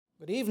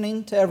Good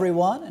evening to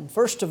everyone, and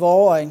first of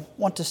all, I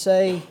want to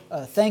say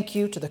thank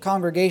you to the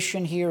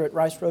congregation here at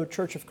Rice Road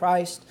Church of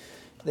Christ,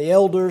 the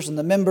elders and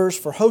the members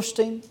for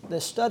hosting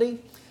this study,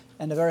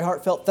 and a very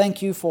heartfelt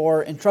thank you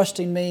for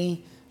entrusting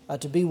me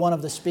to be one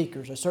of the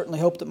speakers. I certainly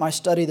hope that my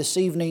study this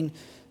evening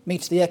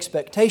meets the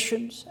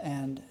expectations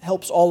and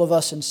helps all of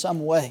us in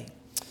some way.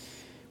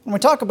 When we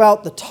talk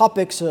about the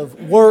topics of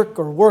work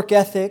or work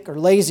ethic or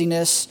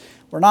laziness,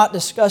 we're not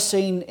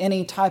discussing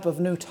any type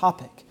of new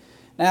topic.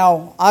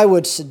 Now, I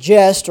would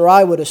suggest or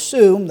I would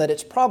assume that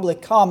it's probably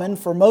common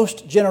for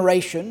most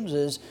generations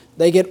as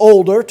they get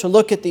older to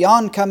look at the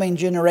oncoming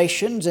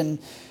generations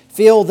and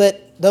feel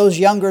that those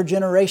younger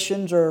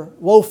generations are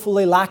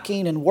woefully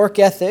lacking in work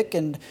ethic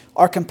and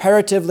are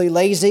comparatively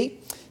lazy.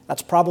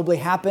 That's probably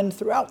happened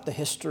throughout the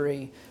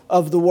history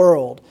of the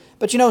world.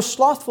 But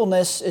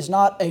slothfulness is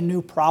not a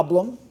new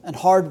problem, and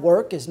hard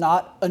work is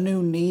not a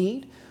new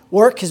need.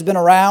 Work has been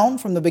around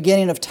from the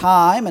beginning of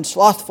time, and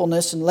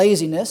slothfulness and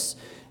laziness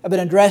have been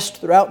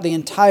addressed throughout the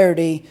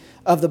entirety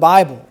of the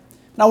Bible.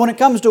 Now, when it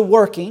comes to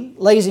working,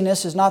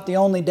 laziness is not the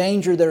only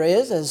danger there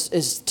is, as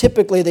is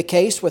typically the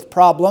case with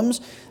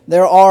problems.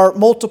 There are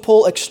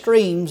multiple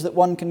extremes that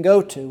one can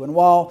go to. And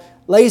while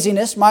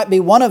laziness might be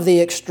one of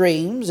the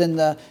extremes in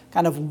the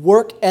kind of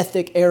work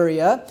ethic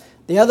area,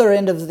 the other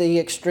end of the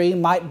extreme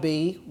might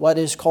be what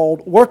is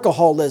called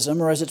workaholism,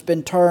 or as it's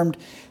been termed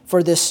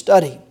for this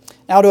study.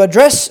 Now, to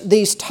address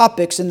these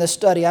topics in this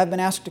study, I've been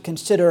asked to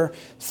consider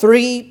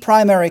three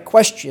primary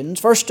questions.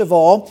 First of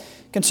all,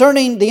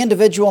 concerning the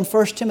individual in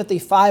 1 Timothy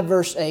 5,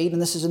 verse 8, and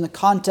this is in the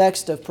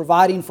context of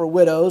providing for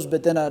widows,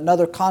 but then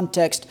another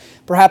context,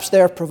 perhaps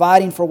there of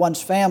providing for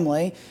one's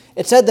family.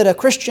 It said that a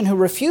Christian who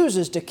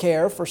refuses to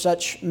care for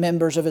such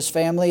members of his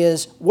family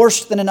is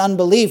worse than an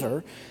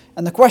unbeliever.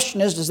 And the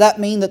question is, does that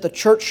mean that the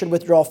church should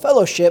withdraw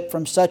fellowship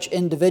from such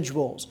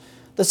individuals?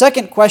 The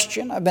second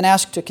question I've been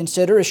asked to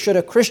consider is, should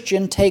a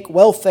Christian take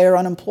welfare,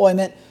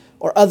 unemployment,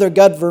 or other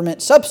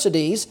government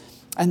subsidies?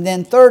 And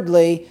then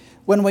thirdly,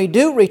 when do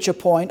we reach a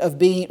point of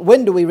being a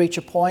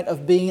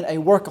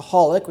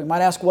workaholic? We might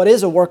ask, what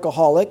is a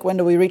workaholic? When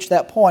do we reach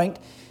that point?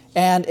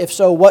 And if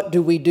so, what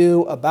do we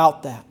do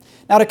about that?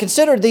 Now, to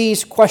consider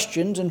these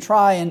questions and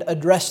try and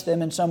address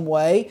them in some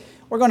way,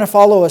 we're going to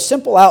follow a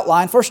simple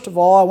outline. First of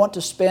all, I want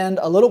to spend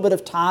a little bit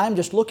of time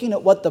just looking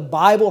at what the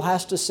Bible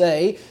has to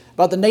say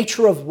about the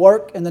nature of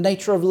work and the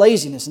nature of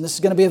laziness. And this is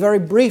going to be a very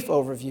brief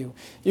overview.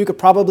 You could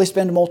probably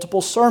spend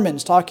multiple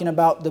sermons talking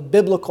about the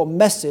biblical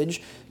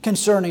message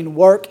concerning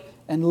work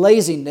and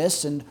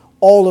laziness and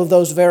all of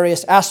those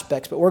various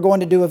aspects. But we're going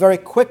to do a very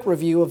quick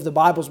review of the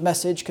Bible's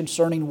message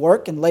concerning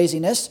work and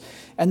laziness.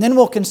 And then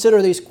we'll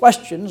consider these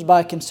questions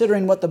by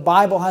considering what the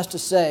Bible has to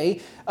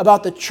say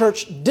about the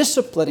church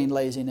disciplining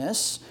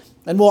laziness.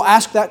 And we'll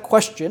ask that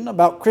question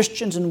about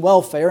Christians and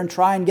welfare and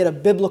try and get a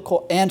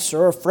biblical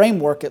answer, or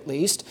framework at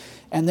least.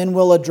 And then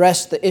we'll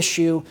address the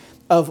issue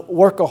of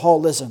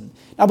workaholism.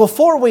 Now,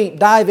 before we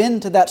dive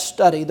into that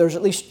study, there's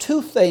at least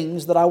two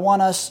things that I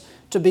want us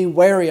to be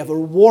wary of, or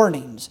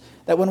warnings,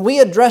 that when we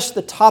address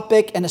the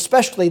topic, and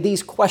especially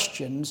these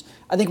questions,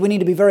 I think we need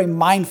to be very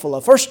mindful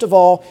of. First of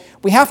all,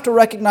 we have to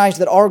recognize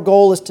that our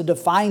goal is to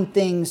define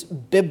things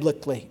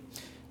biblically.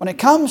 When it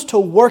comes to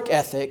work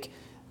ethic,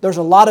 there's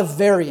a lot of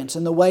variance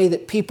in the way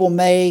that people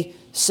may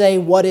say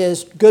what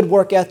is good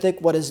work ethic,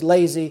 what is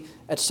lazy,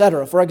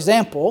 etc. For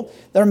example,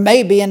 there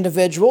may be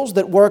individuals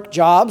that work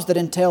jobs that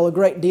entail a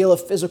great deal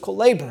of physical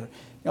labor.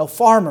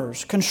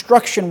 Farmers,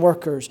 construction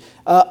workers,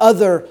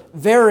 other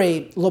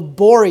very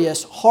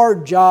laborious,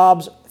 hard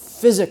jobs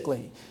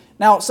physically.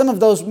 Now, some of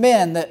those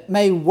men that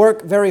may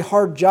work very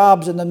hard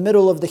jobs in the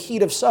middle of the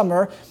heat of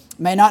summer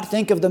may not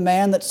think of the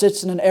man that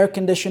sits in an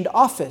air-conditioned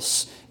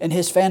office in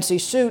his fancy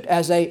suit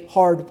as a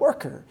hard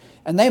worker.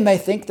 And they may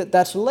think that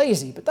that's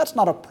lazy, but that's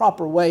not a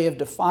proper way of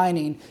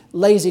defining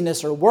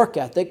laziness or work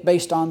ethic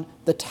based on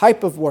the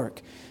type of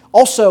work.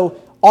 Also,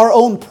 our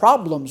own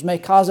problems may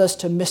cause us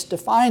to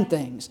misdefine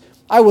things.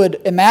 I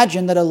would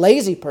imagine that a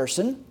lazy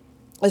person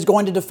is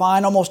going to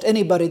define almost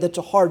anybody that's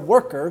a hard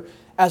worker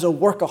as a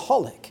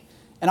workaholic.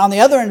 And on the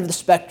other end of the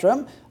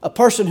spectrum, a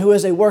person who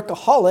is a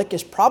workaholic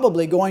is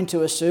probably going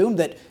to assume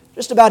that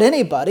just about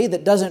anybody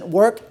that doesn't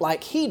work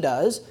like he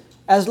does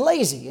as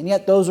lazy. And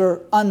yet those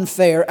are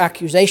unfair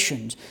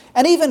accusations.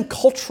 And even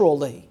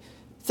culturally,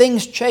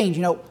 things change.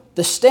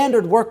 The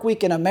standard work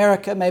week in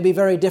America may be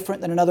very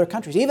different than in other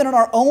countries. Even in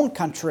our own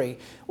country,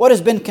 what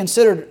has been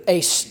considered a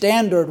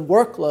standard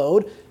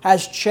workload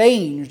has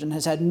changed and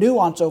has had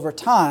nuance over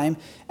time.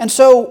 And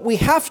so we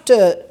have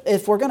to,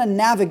 if we're going to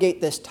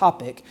navigate this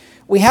topic,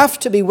 we have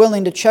to be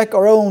willing to check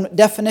our own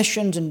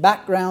definitions and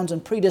backgrounds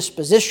and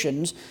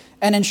predispositions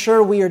and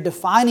ensure we are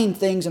defining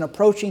things and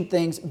approaching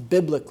things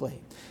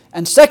biblically.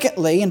 And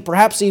secondly, and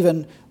perhaps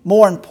even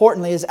more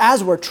importantly, is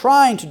as we're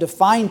trying to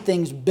define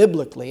things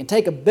biblically and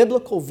take a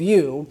biblical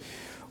view,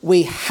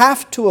 we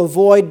have to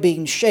avoid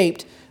being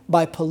shaped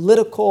by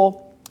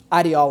political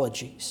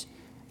ideologies.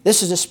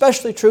 This is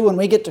especially true when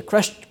we get to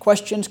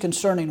questions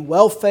concerning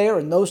welfare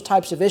and those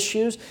types of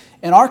issues.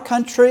 In our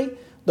country,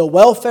 The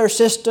welfare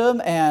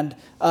system and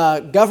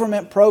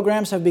government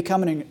programs have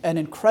become an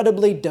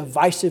incredibly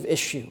divisive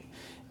issue.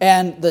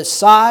 And the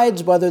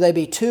sides, whether they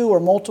be two or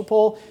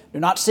multiple, do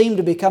not seem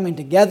to be coming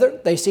together.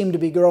 They seem to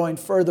be growing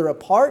further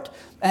apart.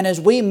 And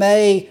as we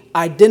may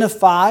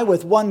identify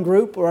with one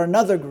group or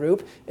another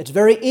group, it's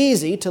very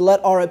easy to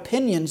let our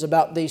opinions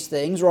about these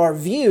things or our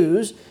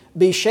views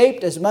be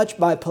shaped as much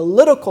by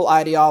political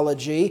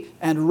ideology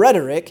and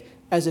rhetoric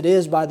as it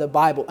is by the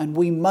Bible, and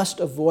we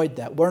must avoid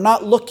that. We're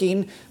not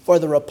looking for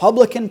the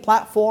Republican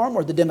platform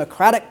or the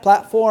Democratic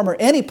platform or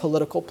any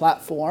political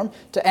platform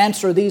to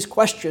answer these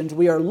questions.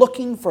 We are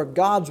looking for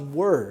God's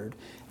Word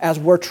as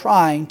we're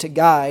trying to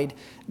guide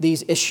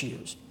these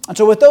issues. And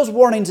so with those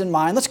warnings in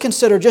mind, let's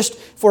consider just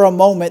for a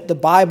moment the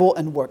Bible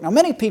and work. Now,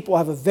 many people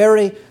have a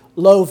very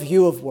low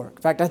view of work.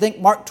 In fact, I think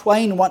Mark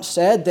Twain once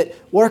said that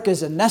work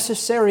is a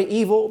necessary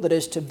evil that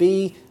is to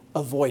be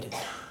avoided.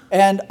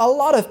 And a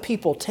lot of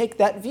people take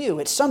that view.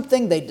 It's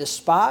something they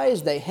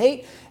despise, they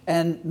hate,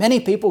 and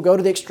many people go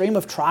to the extreme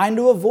of trying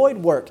to avoid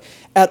work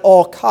at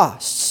all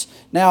costs.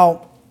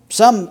 Now,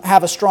 some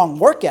have a strong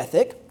work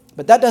ethic,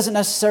 but that doesn't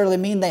necessarily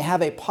mean they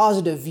have a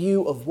positive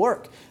view of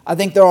work. I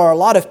think there are a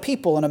lot of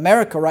people in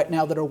America right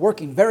now that are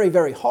working very,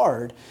 very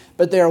hard,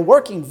 but they are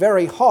working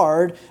very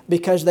hard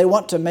because they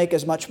want to make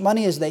as much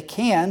money as they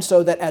can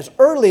so that as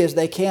early as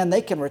they can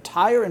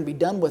retire and be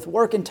done with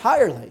work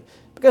entirely.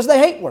 Because they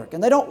hate work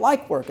and they don't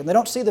like work and they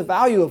don't see the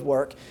value of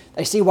work.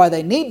 They see why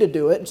they need to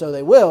do it, and so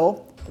they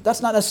will, but that's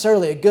not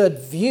necessarily a good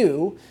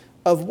view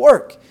of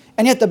work.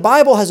 And yet the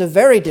Bible has a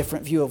very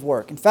different view of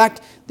work. In fact,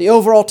 the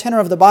overall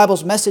tenor of the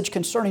Bible's message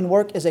concerning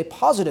work is a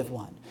positive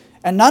one.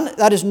 And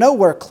that is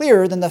nowhere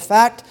clearer than the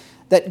fact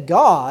that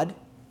God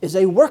is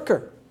a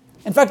worker.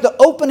 In fact, the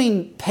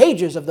opening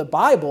pages of the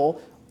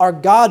Bible are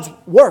God's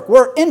work.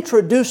 We're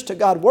introduced to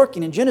God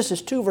working. In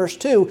Genesis 2 verse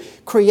 2,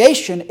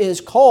 creation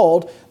is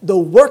called the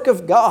work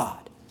of God.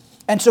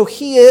 And so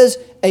He is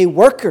a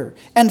worker.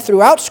 And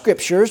throughout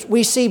Scriptures,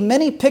 we see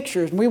many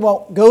pictures, and we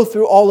won't go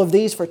through all of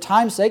these for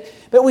time's sake,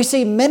 but we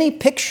see many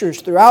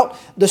pictures throughout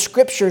the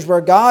Scriptures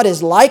where God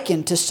is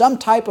likened to some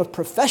type of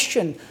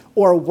profession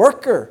or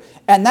worker.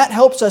 And that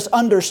helps us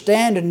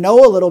understand and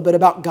know a little bit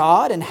about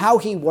God and how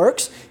He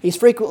works. He's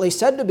frequently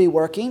said to be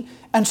working.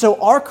 And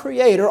so our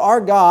Creator,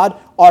 our God,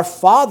 our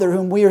Father,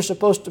 whom we are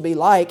supposed to be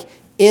like,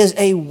 is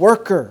a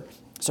worker.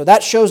 So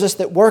that shows us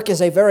that work is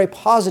a very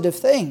positive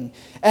thing.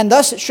 And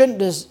thus it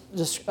shouldn't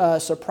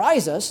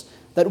surprise us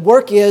that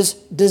work is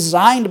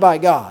designed by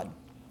God.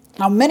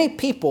 Now, many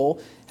people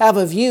have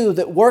a view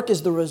that work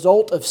is the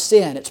result of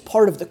sin. It's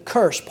part of the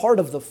curse, part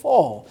of the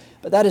fall.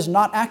 But that is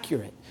not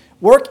accurate.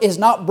 Work is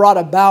not brought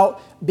about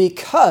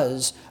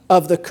because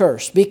of the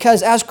curse.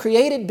 Because as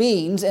created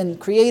beings and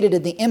created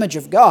in the image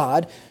of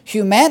God,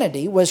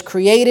 humanity was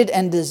created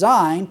and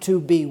designed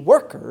to be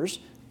workers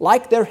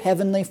like their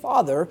heavenly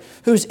Father,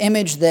 whose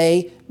image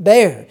they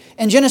bear.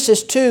 In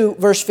Genesis 2,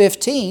 verse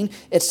 15,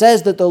 it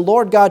says that the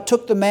Lord God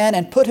took the man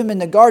and put him in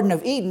the Garden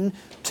of Eden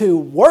to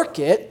work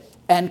it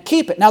and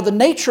keep it. Now, the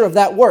nature of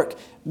that work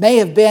may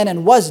have been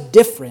and was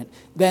different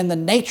than the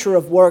nature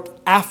of work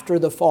after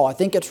the fall. I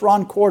think it's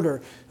Ron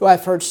Corder who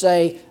I've heard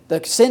say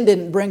the sin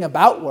didn't bring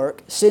about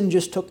work, sin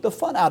just took the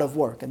fun out of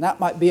work. And that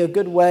might be a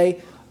good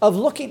way of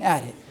looking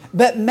at it.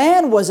 But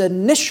man was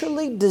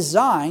initially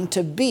designed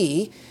to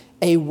be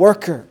a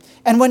worker.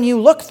 And when you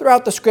look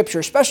throughout the Scripture,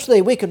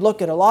 especially we could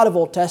look at a lot of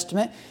Old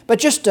Testament, but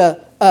just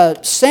a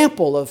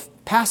sample of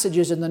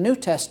passages in the New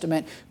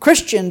Testament,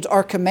 Christians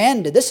are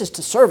commanded, this is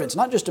to servants,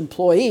 not just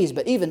employees,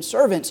 but even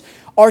servants,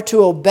 are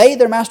to obey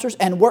their masters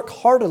and work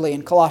heartily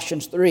in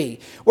Colossians 3.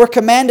 We're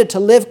commanded to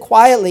live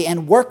quietly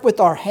and work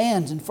with our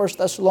hands in 1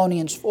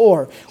 Thessalonians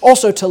 4.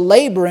 Also to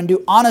labor and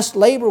do honest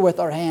labor with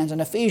our hands in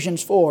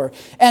Ephesians 4.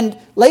 And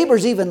labor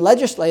is even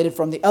legislated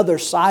from the other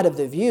side of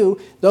the view.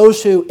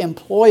 Those who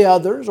employ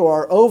others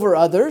or are over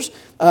others,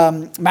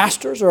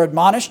 masters are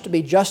admonished to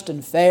be just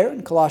and fair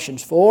in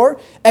Colossians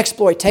 4.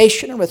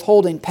 Exploitation and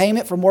withholding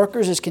payment from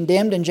workers is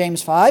condemned in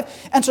James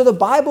 5. And so the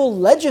Bible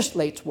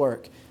legislates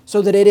work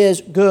so that it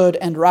is good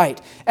and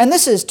right. And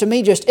this is, to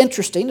me, just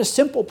interesting, a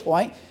simple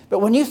point. But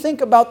when you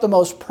think about the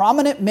most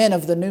prominent men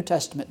of the New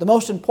Testament, the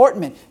most important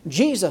men,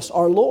 Jesus,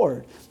 our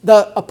Lord,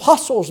 the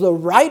apostles, the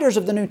writers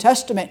of the New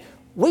Testament,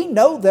 we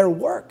know their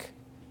work.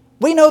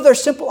 We know their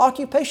simple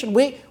occupation.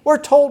 We're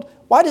told,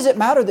 why does it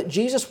matter that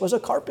Jesus was a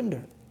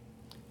carpenter?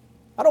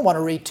 I don't want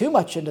to read too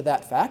much into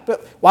that fact,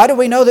 but why do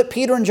we know that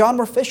Peter and John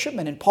were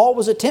fishermen and Paul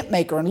was a tent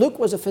maker and Luke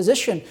was a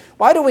physician?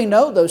 Why do we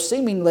know those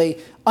seemingly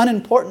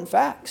unimportant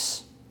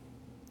facts?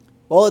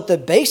 Well, at the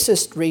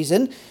basest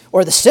reason,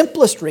 or the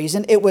simplest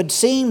reason, it would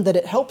seem that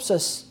it helps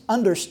us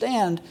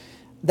understand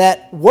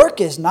that work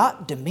is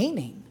not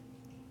demeaning.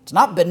 It's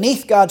not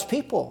beneath God's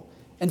people.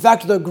 In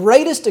fact, the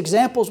greatest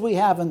examples we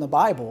have in the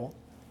Bible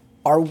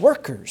are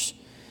workers.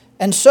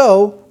 And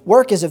so,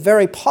 work is a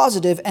very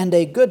positive and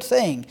a good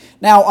thing.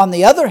 Now, on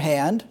the other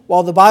hand,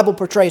 while the Bible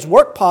portrays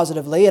work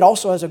positively, it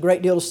also has a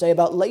great deal to say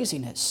about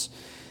laziness.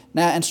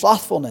 and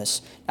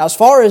slothfulness. Now, as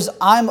far as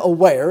I'm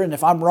aware, and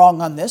if I'm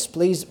wrong on this,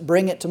 please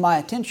bring it to my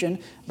attention,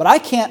 but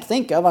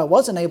I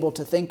wasn't able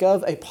to think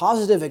of a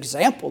positive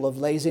example of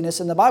laziness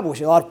in the Bible. We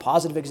see a lot of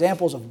positive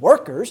examples of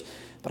workers,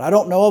 but I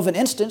don't know of an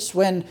instance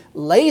when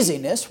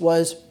laziness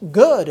was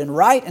good and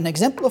right and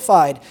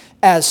exemplified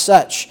as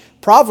such.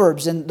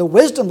 Proverbs and the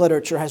wisdom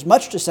literature has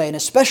much to say, and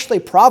especially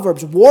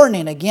Proverbs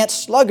warning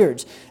against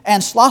sluggards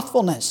and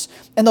slothfulness.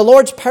 In the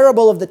Lord's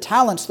parable of the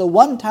talents, the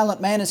one-talent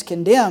man is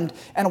condemned,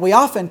 and we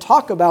often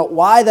talk about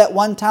why that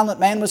one-talent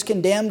man was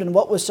condemned and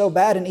what was so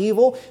bad and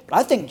evil. But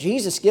I think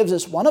Jesus gives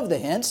us one of the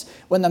hints.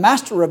 When the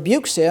master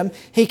rebukes him,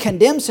 he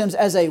condemns him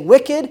as a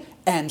wicked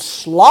and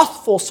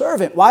slothful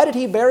servant. Why did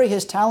he bury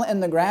his talent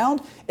in the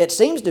ground? It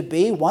seems to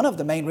be one of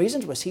the main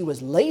reasons was he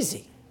was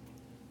lazy.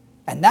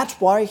 And that's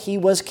why he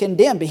was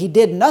condemned. He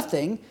did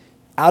nothing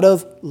out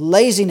of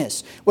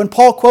laziness. When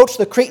Paul quotes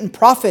the Cretan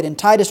prophet in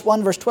Titus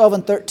 1 verse 12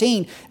 and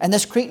 13, and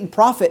this Cretan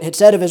prophet had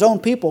said of his own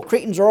people,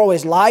 Cretans are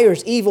always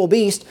liars, evil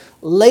beasts,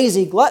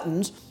 lazy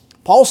gluttons,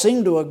 Paul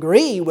seemed to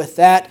agree with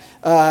that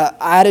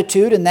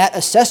attitude and that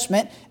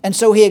assessment, and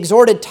so he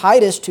exhorted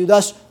Titus to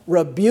thus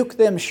rebuke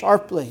them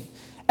sharply.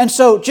 And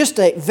so just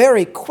a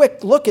very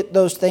quick look at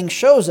those things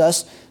shows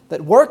us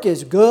that work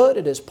is good,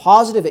 it is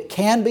positive, it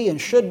can be and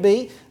should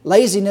be.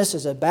 Laziness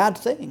is a bad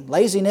thing.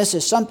 Laziness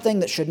is something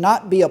that should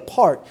not be a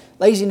part.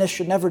 Laziness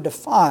should never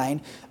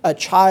define a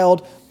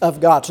child of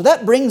God. So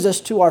that brings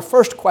us to our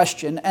first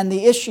question and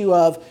the issue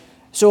of,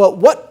 so at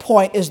what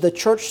point is the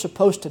church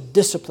supposed to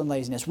discipline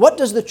laziness? What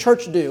does the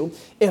church do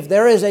if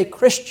there is a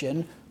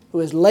Christian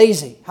who is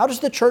lazy? How does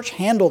the church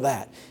handle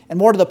that? And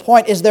more to the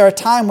point, is there a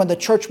time when the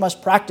church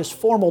must practice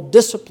formal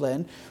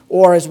discipline,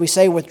 or as we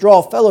say,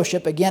 withdrawal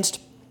fellowship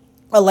against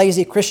a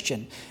lazy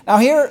Christian? Now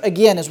here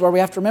again is where we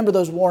have to remember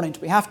those warnings.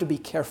 We have to be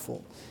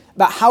careful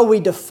about how we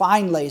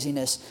define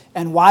laziness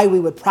and why we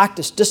would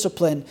practice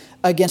discipline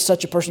against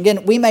such a person.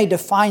 Again, we may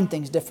define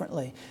things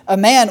differently.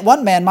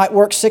 One man might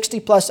work 60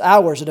 plus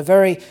hours at a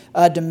very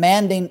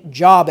demanding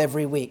job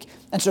every week.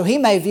 And so he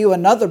may view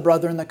another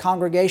brother in the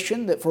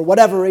congregation that for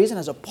whatever reason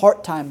has a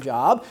part-time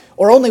job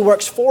or only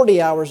works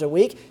 40 hours a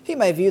week. He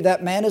may view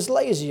that man as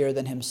lazier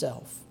than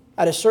himself.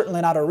 That is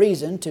certainly not a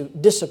reason to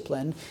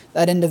discipline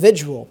that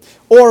individual.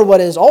 Or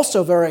what is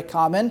also very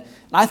common, and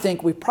I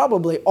think we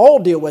probably all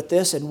deal with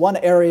this in one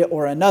area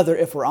or another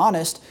if we're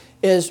honest,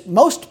 is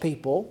most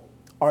people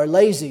are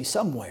lazy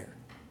somewhere.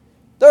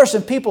 There are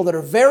some people that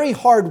are very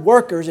hard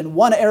workers in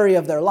one area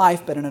of their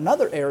life, but in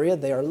another area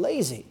they are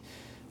lazy.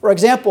 For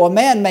example, a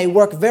man may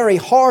work very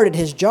hard at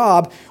his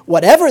job,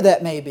 whatever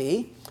that may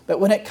be, but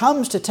when it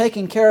comes to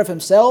taking care of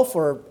himself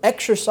or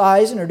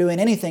exercising or doing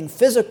anything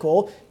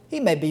physical, he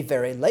may be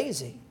very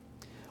lazy.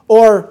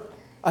 Or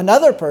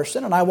another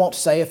person, and I won't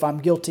say if I'm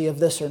guilty of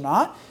this or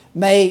not,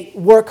 may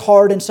work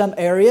hard in some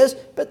areas,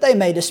 but they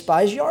may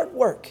despise yard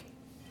work.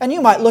 And you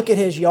might look at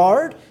his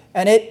yard,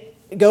 and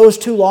it goes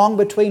too long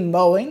between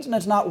mowings, and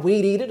it's not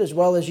weed-eated as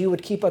well as you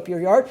would keep up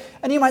your yard,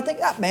 and you might think,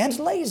 that man's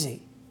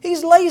lazy.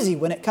 He's lazy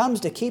when it comes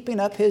to keeping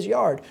up his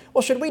yard.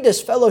 Well, should we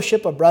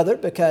disfellowship a brother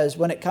because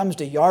when it comes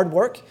to yard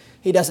work,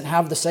 he doesn't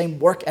have the same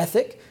work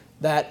ethic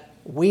that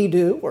we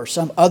do or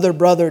some other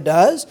brother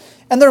does?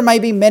 And there may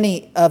be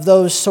many of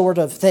those sort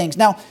of things.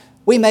 Now,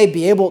 there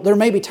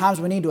may be times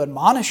we need to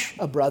admonish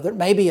a brother.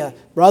 Maybe a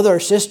brother or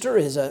sister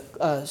is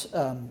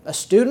a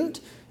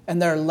student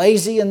and they're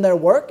lazy in their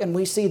work, and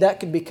we see that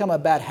could become a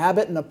bad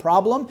habit and a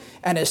problem.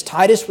 And as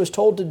Titus was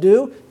told to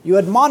do, you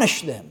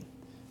admonish them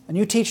and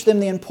you teach them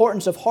the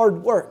importance of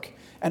hard work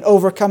and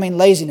overcoming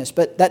laziness.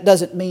 But that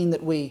doesn't mean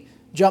that we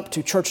jump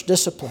to church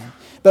discipline.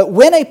 But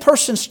when a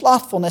person's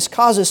slothfulness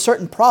causes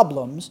certain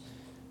problems,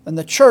 then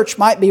the church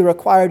might be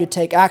required to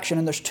take action.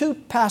 And there's two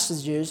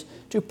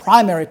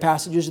primary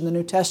passages in the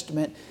New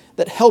Testament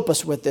that help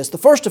us with this. The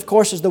first, of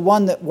course, is the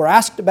one that we're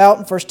asked about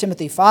in 1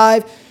 Timothy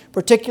 5,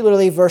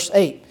 particularly verse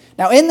 8.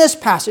 Now, in this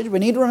passage, we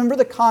need to remember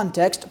the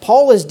context.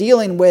 Paul is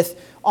dealing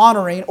with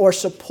honoring or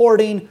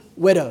supporting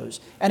widows.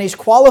 And he's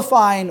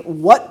qualifying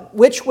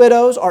which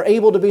widows are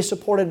able to be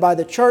supported by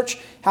the church,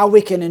 how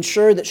we can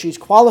ensure that she's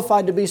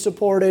qualified to be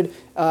supported,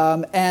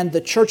 and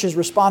the church's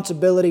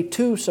responsibility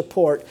to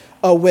support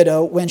a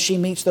widow when she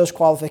meets those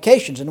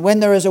qualifications. And when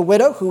there is a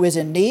widow who is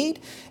in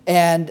need,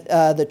 and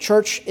the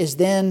church is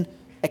then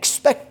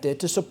expected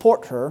to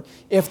support her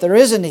if there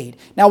is a need.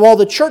 Now, while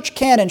the church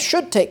can and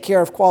should take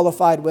care of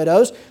qualified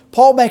widows,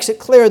 Paul makes it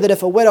clear that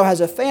if a widow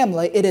has a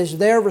family, it is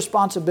their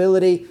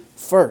responsibility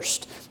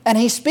first. And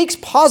he speaks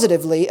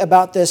positively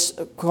about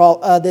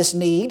this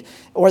need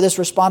or this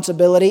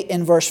responsibility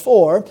in verse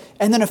 4.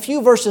 And then a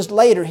few verses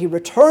later, he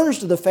returns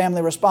to the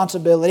family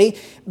responsibility,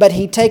 but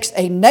he takes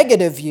a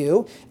negative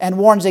view and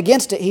warns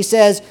against it. He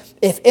says,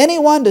 if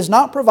anyone does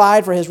not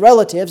provide for his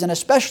relatives, and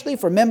especially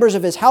for members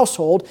of his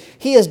household,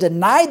 he has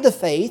denied the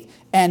faith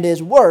and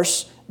is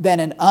worse than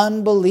an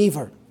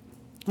unbeliever.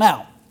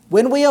 Now,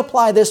 when we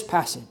apply this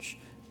passage,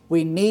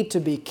 we need to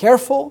be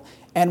careful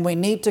and we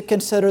need to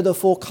consider the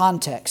full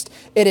context.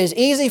 It is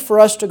easy for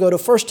us to go to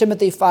 1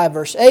 Timothy 5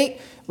 verse 8.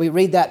 We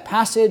read that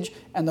passage,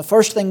 and the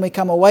first thing we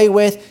come away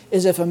with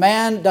is if a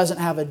man doesn't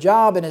have a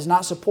job and is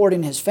not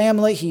supporting his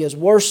family, he is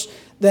worse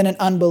than an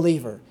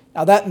unbeliever.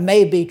 Now that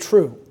may be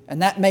true,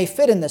 and that may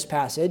fit in this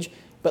passage,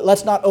 but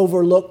let's not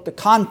overlook the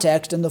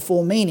context and the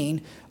full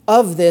meaning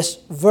of this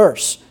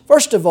verse.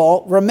 First of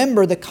all,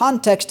 remember the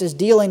context is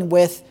dealing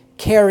with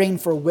caring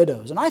for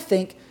widows. And I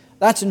think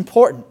that's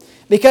important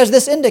because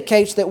this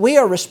indicates that we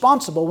are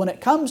responsible when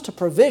it comes to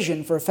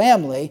provision for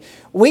family.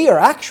 We are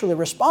actually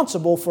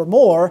responsible for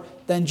more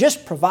than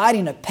just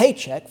providing a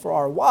paycheck for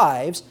our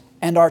wives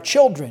and our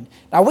children.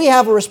 Now, we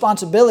have a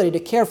responsibility to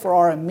care for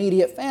our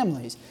immediate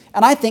families.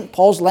 And I think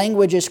Paul's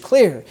language is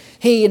clear.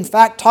 He, in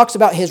fact, talks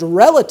about his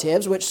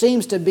relatives, which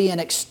seems to be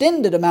an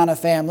extended amount of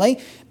family,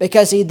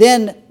 because he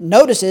then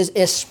notices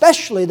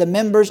especially the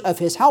members of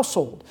his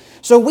household.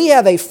 So we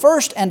have a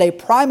first and a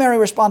primary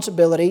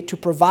responsibility to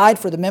provide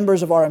for the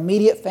members of our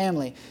immediate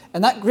family.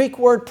 And that Greek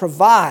word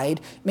provide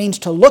means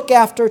to look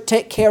after,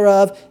 take care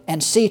of,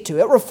 and see to.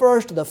 It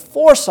refers to the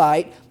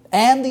foresight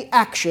and the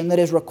action that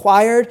is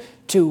required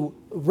to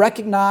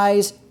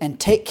recognize and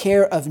take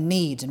care of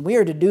needs. And we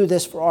are to do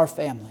this for our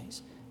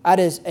families. That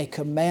is a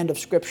command of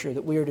Scripture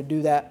that we are to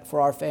do that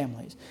for our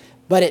families.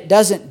 But it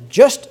doesn't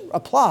just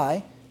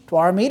apply to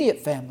our immediate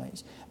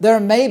families. There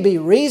may be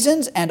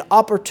reasons and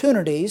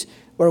opportunities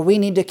where we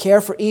need to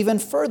care for even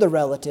further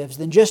relatives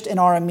than just in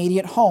our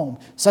immediate home,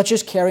 such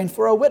as caring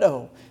for a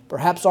widow,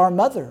 perhaps our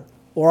mother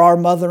or our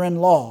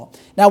mother-in-law.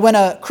 Now, when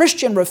a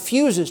Christian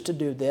refuses to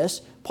do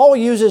this, Paul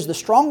uses the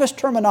strongest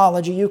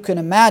terminology you can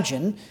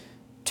imagine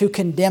to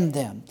condemn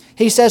them.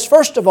 He says,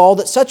 first of all,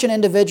 that such an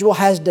individual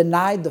has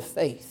denied the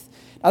faith.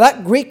 Now,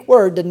 that Greek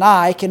word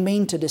deny can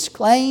mean to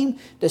disclaim,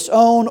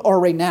 disown, or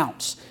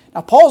renounce.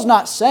 Now, Paul's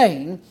not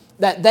saying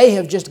that they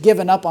have just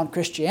given up on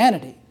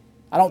Christianity.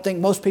 I don't think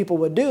most people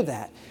would do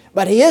that.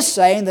 But he is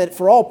saying that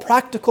for all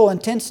practical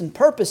intents and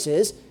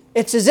purposes,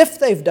 it's as if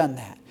they've done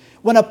that.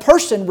 When a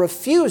person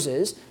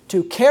refuses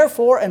to care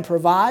for and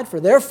provide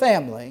for their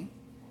family,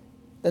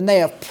 then they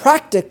have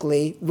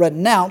practically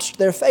renounced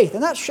their faith.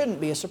 And that shouldn't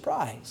be a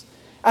surprise.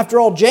 After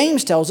all,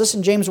 James tells us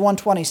in James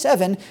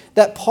 1:27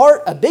 that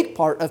a big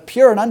part of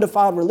pure and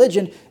undefiled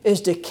religion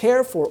is to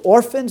care for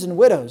orphans and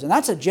widows. And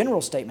that's a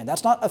general statement.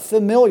 That's not a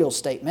familial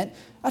statement.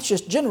 That's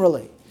just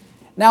generally.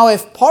 Now,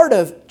 if part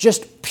of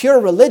just pure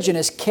religion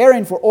is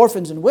caring for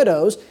orphans and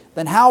widows,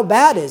 then how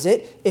bad is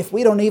it if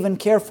we don't even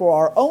care for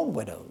our own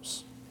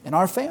widows in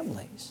our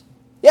families?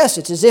 Yes,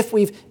 it's as if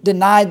we've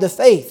denied the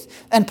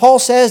faith. And Paul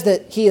says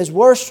that he is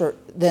worse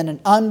than an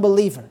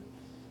unbeliever.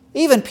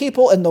 Even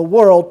people in the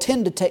world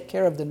tend to take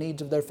care of the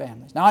needs of their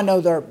families. Now, I know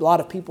there are a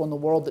lot of people in the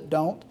world that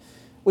don't.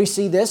 We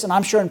see this, and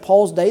I'm sure in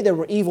Paul's day there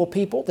were evil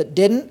people that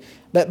didn't.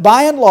 But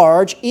by and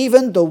large,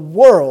 even the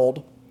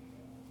world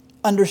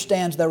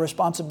understands their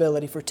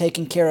responsibility for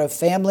taking care of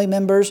family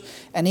members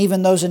and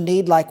even those in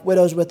need like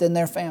widows within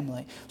their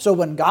family. So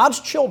when God's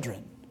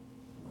children,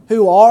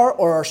 who are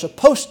or are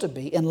supposed to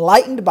be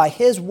enlightened by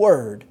His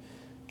Word,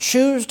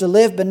 choose to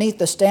live beneath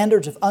the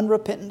standards of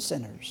unrepentant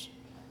sinners,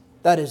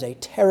 that is a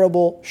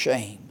terrible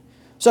shame.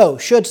 So,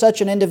 should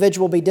such an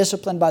individual be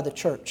disciplined by the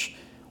church?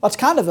 Well, it's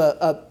kind of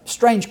a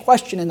strange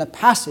question in the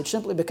passage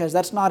simply because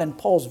that's not in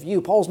Paul's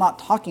view. Paul's not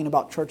talking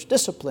about church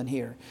discipline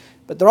here.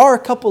 But there are a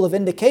couple of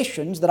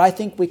indications that I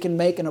think we can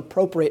make an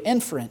appropriate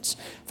inference.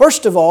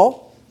 First of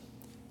all,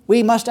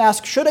 we must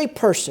ask, should a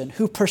person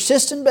who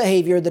persists in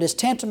behavior that is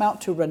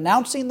tantamount to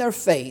renouncing their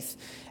faith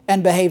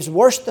and behaves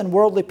worse than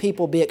worldly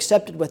people be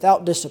accepted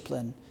without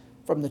discipline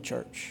from the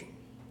church?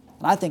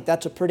 And I think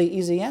that's a pretty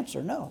easy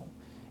answer, no.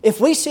 If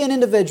we see an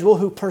individual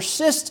who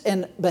persists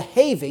in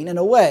behaving in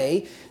a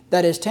way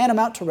that is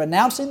tantamount to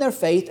renouncing their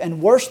faith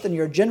and worse than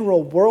your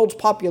general world's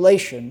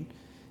population,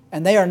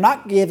 and they are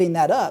not giving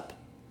that up,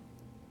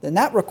 then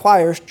that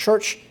requires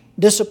church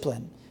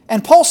discipline.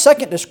 And Paul's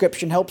second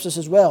description helps us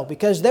as well,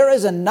 because there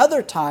is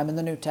another time in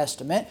the New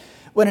Testament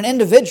when an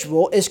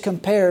individual is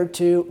compared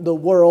to the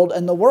world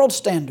and the world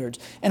standards.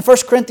 In 1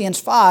 Corinthians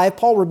 5,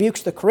 Paul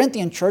rebukes the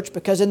Corinthian church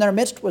because in their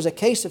midst was a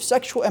case of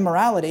sexual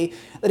immorality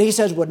that he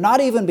says would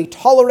not even be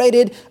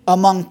tolerated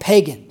among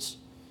pagans.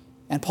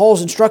 And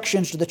Paul's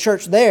instructions to the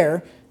church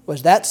there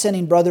was that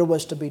sinning brother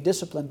was to be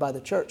disciplined by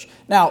the church.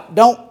 Now,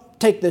 don't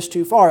take this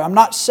too far. I'm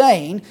not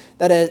saying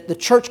that the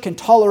church can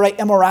tolerate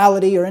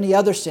immorality or any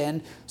other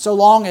sin so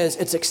long as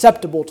it's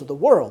acceptable to the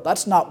world.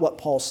 That's not what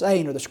Paul's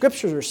saying or the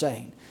Scriptures are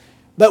saying.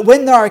 But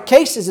when there are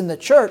cases in the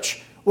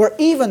church where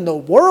even the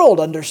world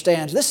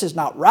understands this is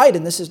not right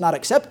and this is not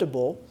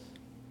acceptable,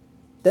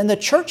 then the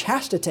church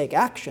has to take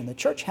action. The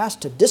church has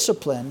to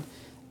discipline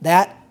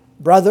that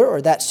brother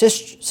or that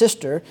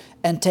sister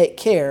and take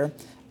care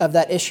of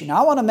that issue.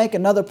 Now, I want to make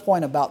another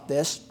point about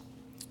this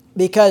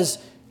because,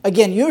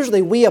 again,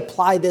 usually we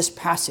apply this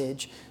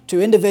passage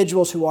to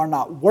individuals who are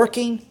not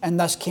working and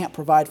thus can't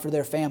provide for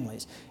their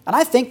families. And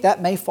I think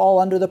that may fall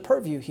under the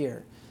purview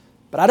here.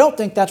 But I don't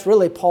think that's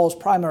really Paul's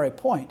primary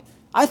point.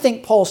 I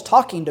think Paul's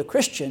talking to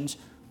Christians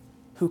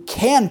who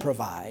can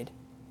provide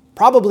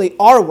probably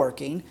are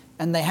working,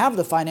 and they have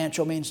the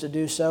financial means to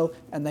do so,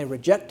 and they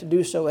reject to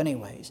do so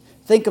anyways.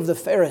 Think of the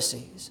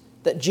Pharisees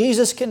that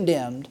Jesus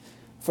condemned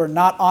for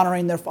not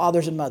honoring their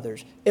fathers and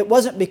mothers. It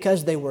wasn't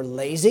because they were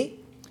lazy,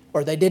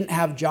 or they didn't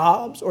have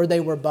jobs, or they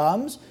were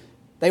bums.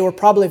 They were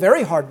probably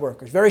very hard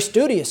workers, very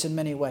studious in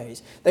many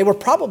ways. They were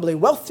probably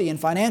wealthy and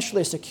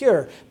financially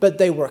secure, but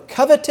they were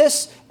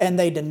covetous, and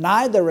they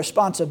denied their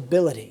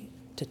responsibility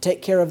to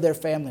take care of their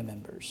family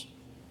members.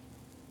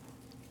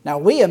 Now,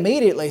 we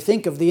immediately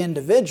think of the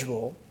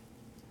individual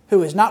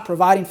who is not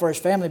providing for his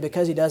family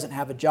because he doesn't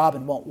have a job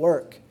and won't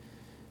work.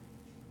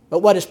 But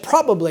what is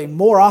probably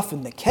more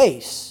often the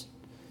case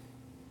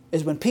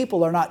is when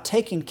people are not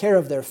taking care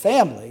of their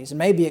families, and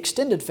maybe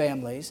extended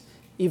families,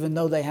 even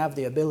though they have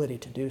the ability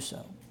to do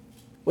so.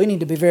 We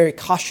need to be very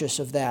cautious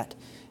of that.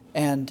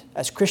 And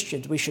as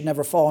Christians, we should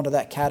never fall into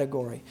that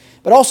category.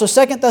 But also,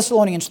 2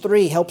 Thessalonians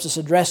 3 helps us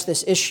address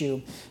this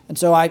issue. And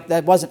so I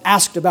wasn't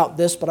asked about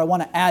this, but I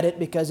want to add it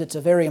because it's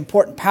a very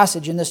important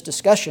passage in this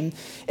discussion.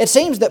 It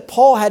seems that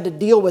Paul had to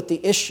deal with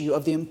the issue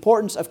of the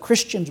importance of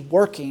Christians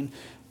working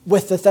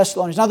with the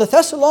Thessalonians. Now, the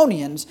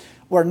Thessalonians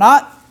were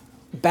not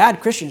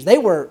bad Christians.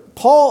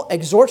 Paul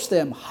exhorts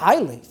them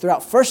highly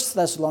throughout 1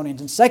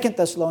 Thessalonians and 2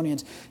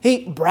 Thessalonians.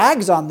 He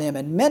brags on them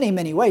in many,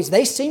 many ways.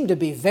 They seem to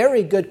be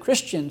very good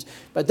Christians,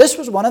 but this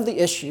was one of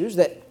the issues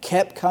that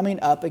kept coming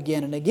up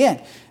again and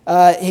again.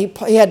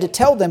 He had to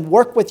tell them,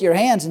 work with your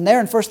hands. And there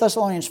in 1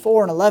 Thessalonians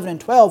 4 and 11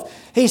 and 12,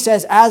 he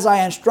says, as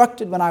I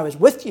instructed when I was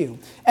with you.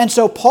 And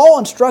so Paul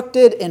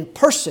instructed in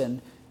person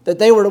that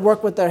they were to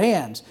work with their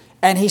hands.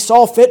 And he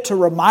saw fit to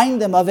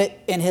remind them of it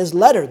in his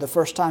letter the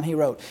first time he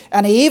wrote.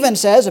 And he even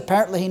says,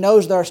 apparently he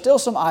knows there are still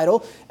some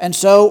idle. And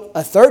so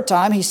a third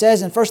time he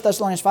says in 1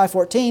 Thessalonians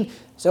 5:14,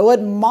 so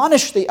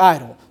admonish the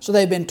idle. So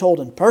they've been told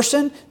in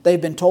person,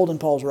 they've been told in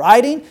Paul's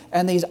writing,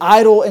 and these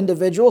idle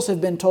individuals have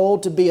been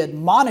told to be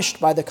admonished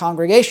by the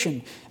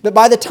congregation. But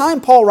by the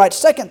time Paul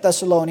writes 2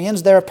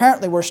 Thessalonians, there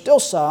apparently were still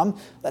some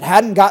that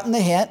hadn't gotten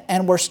the hint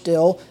and were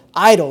still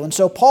idle. And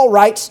so Paul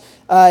writes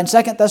in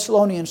 2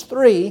 Thessalonians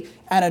 3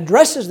 and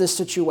addresses this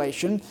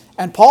situation.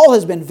 And Paul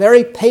has been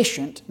very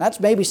patient. That's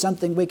maybe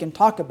something we can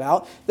talk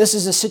about. This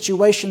is a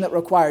situation that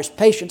requires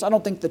patience. I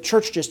don't think the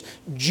church just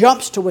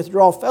jumps to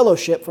withdraw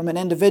fellowship from an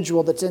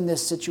individual that's in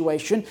this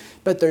situation.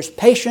 But there's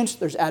patience,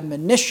 there's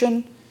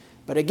admonition.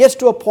 But it gets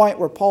to a point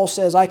where Paul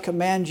says, I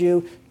command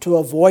you to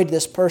avoid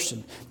this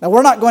person. Now,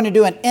 we're not going to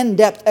do an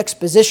in-depth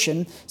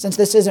exposition since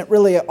this isn't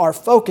really our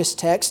focus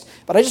text,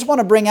 but I just want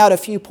to bring out a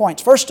few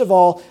points. First of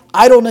all,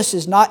 idleness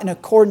is not in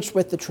accordance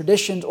with the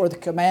traditions or the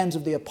commands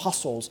of the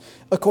apostles,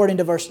 according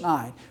to verse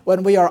 9.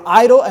 When we are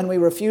idle and we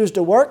refuse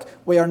to work,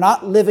 we are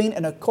not living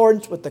in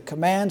accordance with the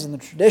commands and the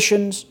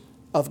traditions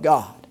of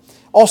God.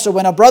 Also,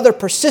 when a brother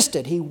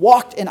persisted, he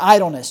walked in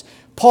idleness,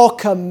 Paul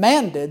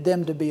commanded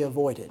them to be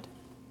avoided.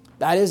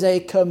 That is a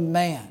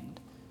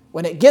command.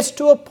 When it gets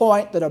to a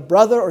point that a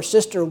brother or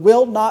sister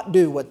will not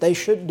do what they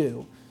should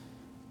do,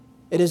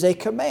 it is a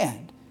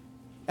command.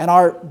 And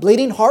our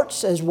bleeding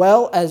hearts, as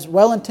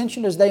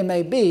well-intentioned as they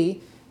may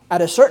be, at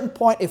a certain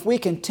point, if we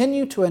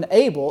continue to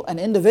enable an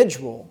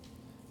individual,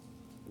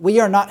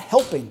 we are not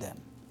helping them.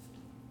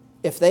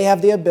 If they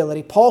have the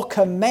ability, Paul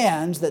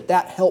commands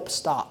that help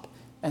stop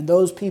and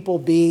those people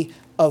be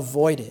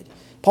avoided.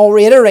 Paul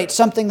reiterates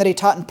something that he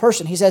taught in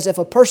person. He says, if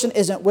a person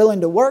isn't willing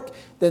to work,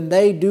 then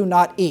they do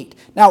not eat.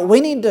 Now, we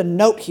need to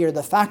note here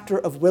the factor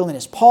of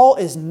willingness. Paul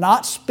is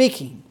not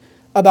speaking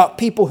about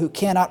people who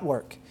cannot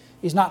work.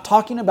 He's not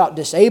talking about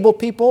disabled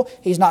people.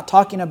 He's not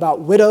talking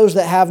about widows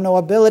that have no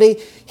ability.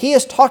 He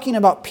is talking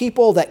about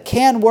people that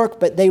can work,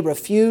 but they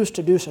refuse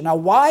to do so. Now,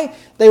 why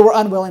they were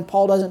unwilling,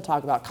 Paul doesn't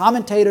talk about.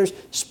 Commentators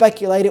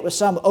speculate it was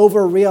some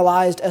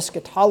over-realized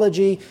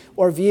eschatology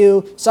or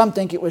view. Some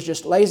think it was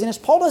just laziness.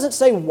 Paul doesn't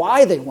say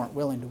why they weren't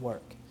willing to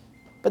work.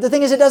 But the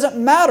thing is, it doesn't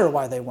matter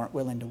why they weren't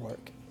willing to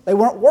work. They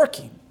weren't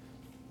working.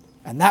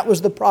 And that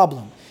was the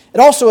problem. It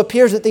also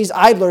appears that these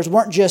idlers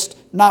weren't just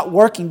not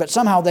working, but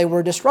somehow they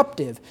were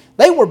disruptive.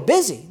 They were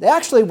busy. They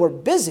actually were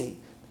busy.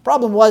 The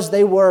problem was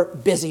they were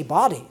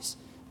busybodies.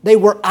 They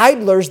were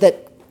idlers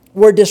that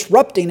were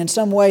disrupting in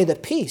some way the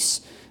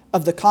peace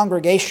of the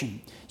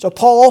congregation. So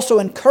Paul also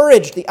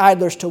encouraged the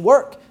idlers to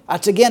work.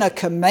 That's again a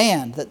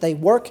command that they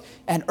work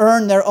and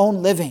earn their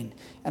own living.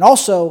 And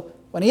also,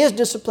 when he is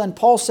disciplined,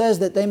 Paul says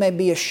that they may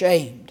be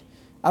ashamed.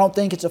 I don't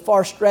think it's a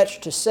far stretch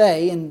to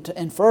say and to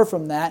infer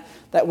from that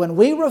when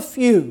we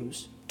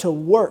refuse to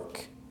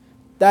work,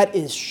 that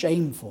is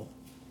shameful.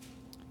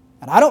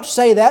 And I don't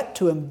say that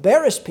to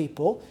embarrass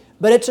people,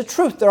 but it's a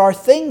truth. There are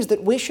things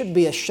that we should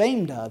be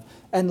ashamed of,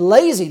 and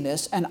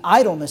laziness and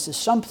idleness is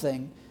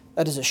something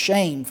that is a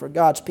shame for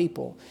God's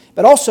people.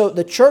 But also,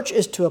 the church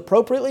is to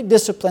appropriately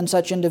discipline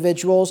such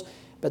individuals,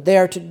 but they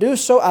are to do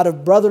so out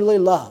of brotherly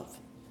love,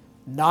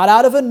 not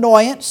out of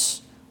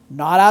annoyance,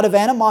 not out of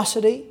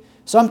animosity.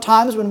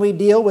 Sometimes when we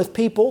deal with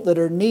people that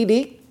are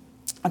needy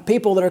and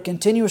people that are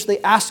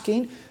continuously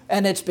asking,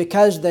 and it's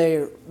because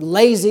they're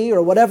lazy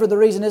or whatever the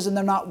reason is and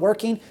they're not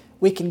working,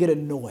 we can get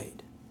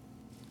annoyed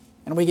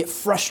and we get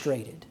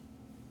frustrated.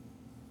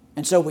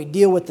 And so we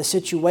deal with the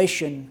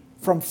situation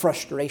from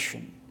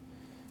frustration.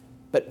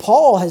 But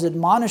Paul has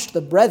admonished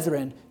the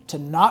brethren to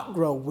not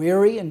grow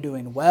weary in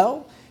doing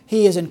well.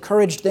 He has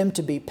encouraged them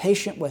to be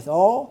patient with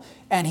all,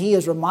 and he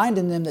is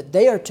reminding them that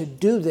they are to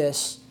do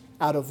this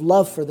out of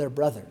love for their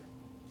brother,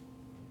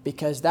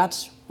 because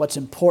that's what's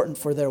important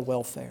for their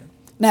welfare.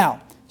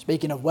 Now,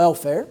 speaking of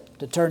welfare,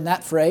 to turn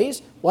that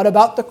phrase, what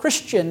about the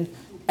Christian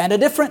and a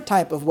different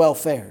type of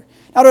welfare?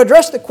 Now, to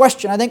address the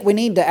question, I think we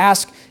need to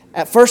ask,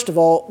 first of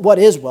all, what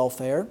is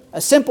welfare?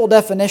 A simple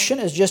definition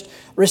is just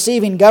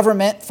receiving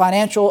government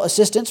financial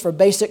assistance for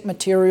basic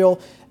material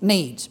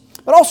needs.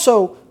 But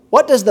also,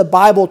 what does the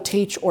Bible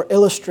teach or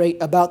illustrate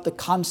about the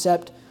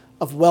concept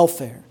of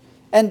welfare?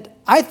 And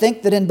I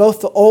think that in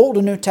both the Old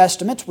and New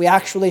Testaments, we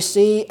actually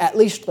see at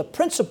least the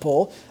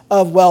principle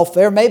of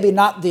welfare, maybe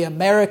not the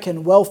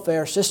American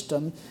welfare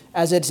system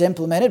as it's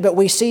implemented, but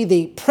we see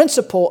the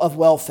principle of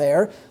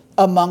welfare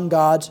among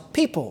God's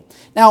people.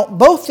 Now,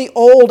 both the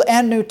Old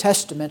and New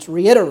Testaments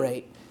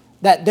reiterate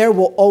that there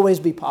will always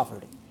be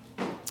poverty.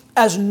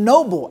 As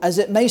noble as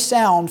it may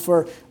sound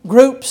for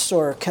groups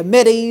or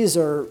committees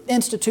or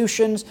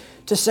institutions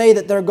to say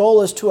that their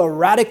goal is to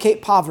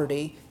eradicate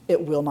poverty,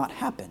 it will not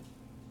happen.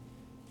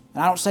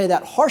 And I don't say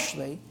that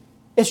harshly,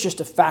 it's just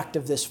a fact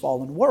of this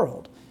fallen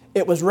world.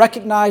 It was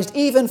recognized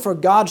even for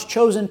God's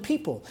chosen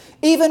people.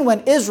 Even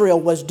when Israel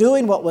was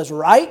doing what was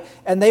right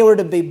and they were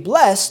to be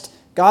blessed,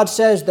 God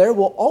says there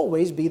will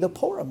always be the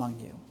poor among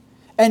you.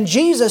 And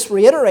Jesus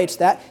reiterates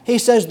that. He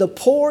says, the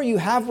poor you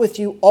have with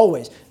you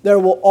always. There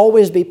will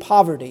always be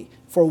poverty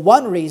for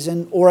one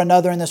reason or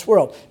another in this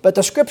world. But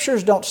the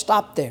Scriptures don't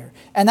stop there.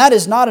 And that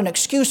is not an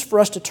excuse for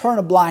us to turn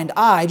a blind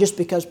eye just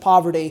because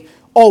poverty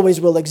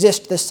always will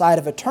exist this side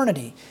of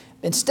eternity.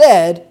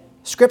 Instead,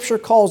 Scripture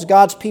calls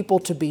God's people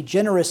to be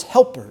generous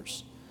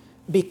helpers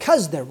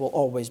because there will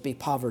always be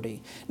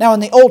poverty. Now, in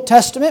the Old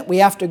Testament, we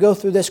have to go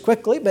through this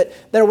quickly, but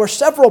there were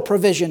several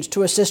provisions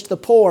to assist the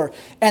poor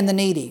and the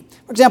needy.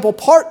 For example,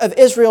 part of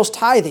Israel's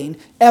tithing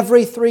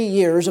every 3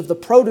 years of the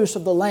produce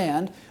of the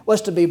land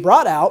was to be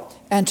brought out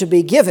and to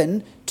be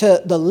given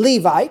to the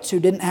Levites who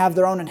didn't have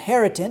their own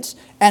inheritance,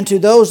 and to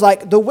those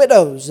like the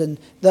widows and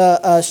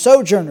the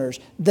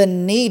sojourners, the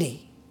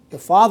needy, the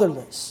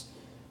fatherless.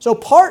 So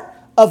part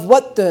of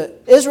what the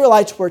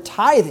Israelites were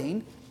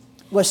tithing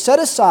was set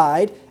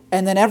aside,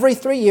 and then every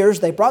 3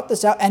 years they brought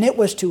this out, and it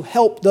was to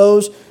help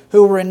those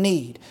who were in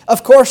need.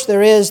 Of course,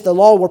 there is the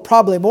law we're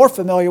probably more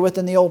familiar with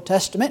in the Old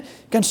Testament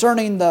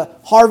concerning the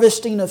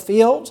harvesting of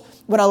fields.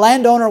 When a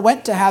landowner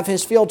went to have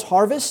his fields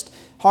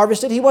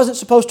harvested, he wasn't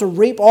supposed to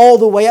reap all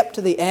the way up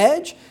to the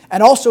edge.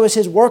 And also, as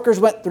his workers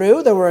went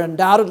through, there were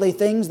undoubtedly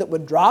things that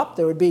would drop.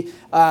 There would be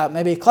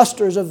maybe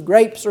clusters of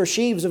grapes or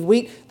sheaves of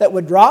wheat that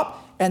would drop.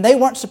 And they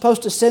weren't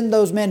supposed to send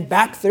those men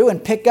back through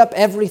and pick up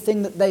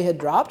everything that they had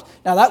dropped.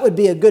 Now, that would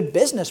be a good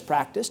business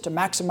practice to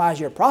maximize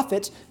your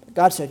profits. But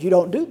God said, you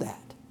don't do that.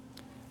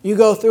 You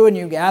go through and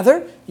you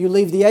gather. You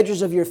leave the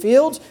edges of your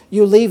fields.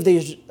 You leave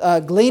these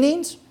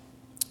gleanings.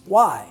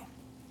 Why?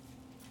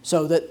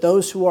 So that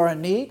those who are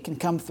in need can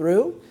come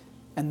through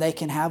and they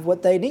can have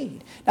what they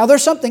need. Now,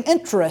 there's something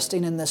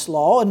interesting in this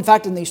law. In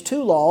fact, in these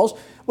two laws,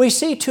 we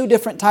see two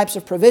different types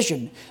of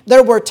provision.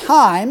 There were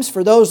times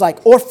for those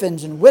like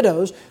orphans and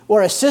widows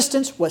where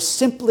assistance was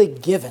simply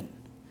given.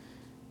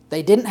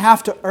 They didn't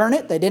have to earn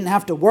it. They didn't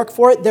have to work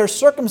for it. Their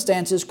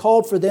circumstances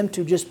called for them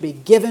to just be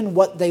given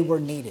what they were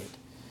needed.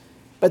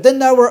 But then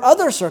there were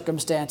other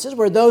circumstances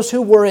where those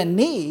who were in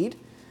need,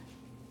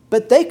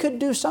 but they could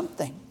do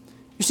something.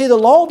 You see, the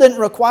law didn't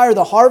require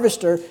the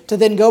harvester to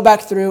then go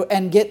back through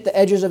and get the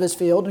edges of his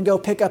field and go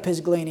pick up his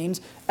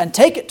gleanings and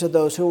take it to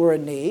those who were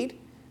in need.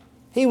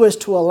 He was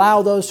to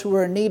allow those who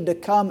were in need to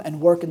come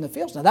and work in the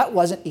fields. Now, that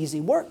wasn't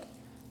easy work.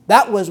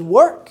 That was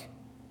work.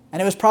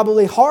 And it was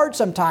probably hard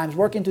sometimes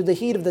working through the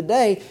heat of the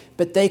day,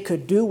 but they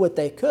could do what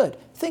they could.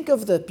 Think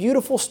of the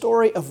beautiful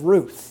story of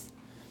Ruth.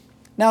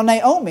 Now,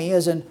 Naomi,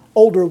 as an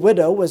older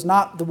widow, was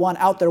not the one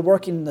out there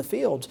working in the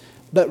fields,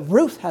 but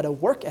Ruth had a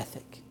work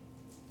ethic.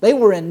 They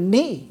were in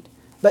need,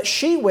 but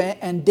she went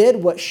and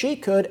did what she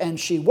could, and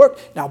she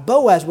worked. Now,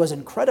 Boaz was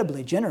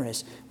incredibly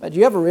generous, but do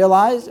you ever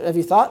realize, have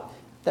you thought,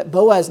 that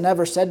Boaz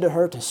never said to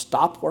her to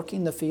stop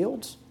working the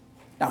fields?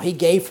 Now, he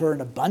gave her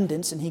an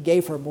abundance, and he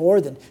gave her more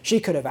than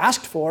she could have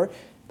asked for,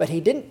 but he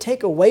didn't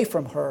take away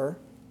from her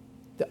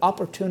the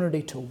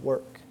opportunity to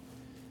work.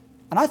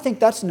 And I think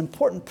that's an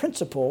important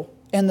principle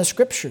in the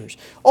Scriptures.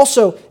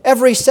 Also,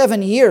 every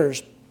 7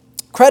 years,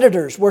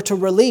 creditors were to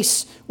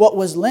release what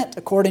was lent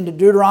according to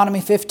Deuteronomy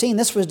 15.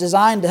 This was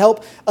designed to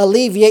help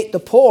alleviate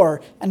the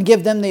poor and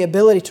give them the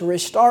ability to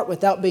restart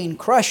without being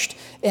crushed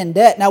in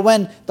debt. Now,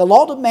 when the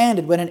law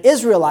demanded, when an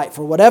Israelite,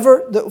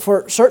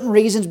 for certain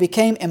reasons,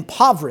 became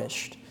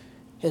impoverished,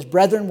 his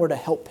brethren were to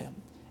help him.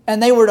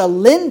 And they were to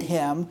lend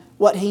him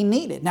what he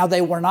needed. Now,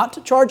 they were not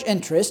to charge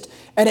interest,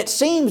 and it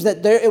seems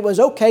that it was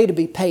okay to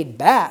be paid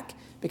back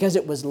because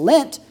it was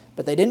lent,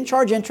 but they didn't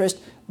charge interest.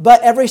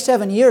 But every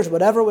 7 years,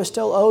 whatever was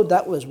still owed,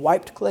 that was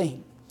wiped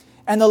clean.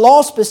 And the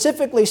law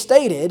specifically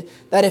stated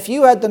that if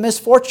you had the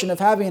misfortune of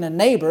having a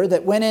neighbor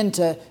that went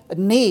into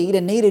need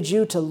and needed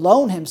you to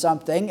loan him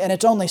something, and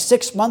it's only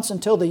 6 months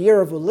until the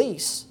year of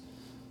release,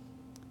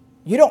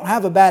 you don't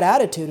have a bad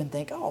attitude and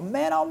think, oh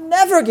man, I'll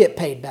never get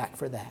paid back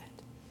for that.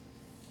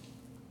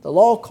 The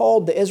law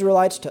called the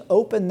Israelites to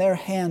open their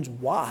hands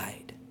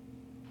wide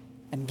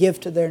and give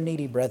to their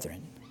needy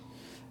brethren.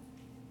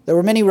 There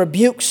were many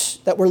rebukes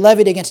that were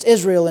levied against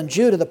Israel and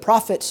Judah,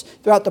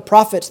 throughout the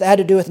prophets, that had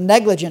to do with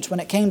negligence when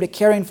it came to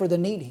caring for the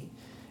needy.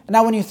 And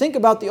now when you think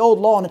about the old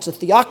law, and it's a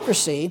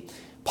theocracy,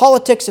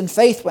 politics and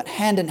faith went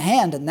hand in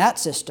hand in that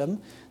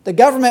system. The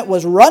government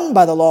was run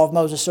by the law of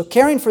Moses, so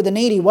caring for the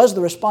needy was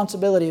the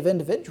responsibility of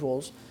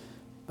individuals,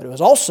 but it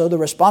was also the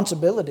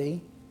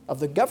responsibility of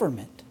the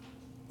government,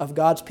 of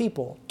God's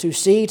people, to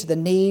see to the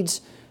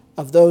needs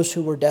of those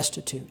who were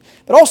destitute.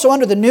 But also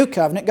under the new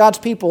covenant, God's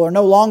people are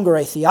no longer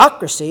a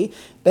theocracy,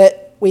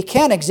 but we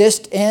can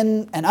exist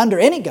in and under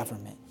any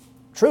government,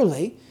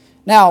 truly.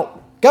 Now,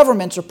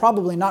 governments are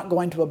probably not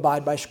going to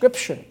abide by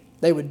Scripture.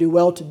 They would do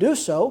well to do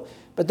so,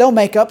 but they'll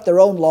make up their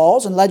own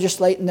laws and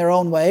legislate in their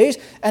own ways.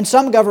 And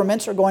some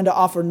governments are going to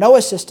offer no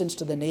assistance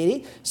to the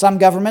needy. Some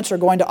governments are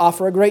going to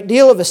offer a great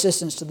deal of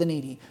assistance to the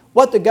needy.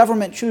 What the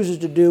government chooses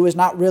to do is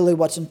not really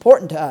what's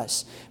important to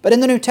us. But in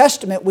the New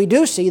Testament, we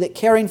do see that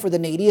caring for the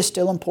needy is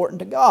still important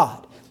to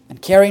God.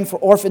 And caring for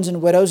orphans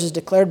and widows is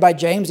declared by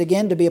James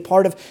again to be a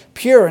part of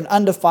pure and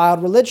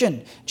undefiled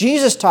religion.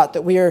 Jesus taught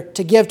that we are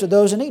to give to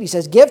those in need. He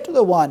says, give to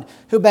the one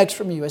who begs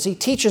from you. As he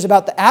teaches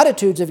about the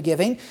attitudes of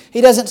giving,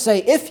 he doesn't say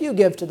if you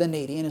give to the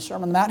needy in his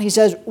Sermon on the Mount. He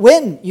says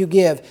when you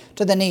give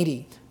to the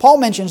needy. Paul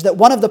mentions that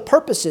one of the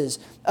purposes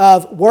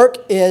of work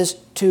is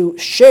to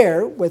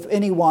share with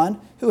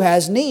anyone who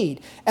has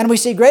need. And we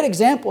see great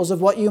examples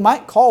of what you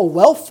might call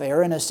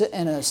welfare in a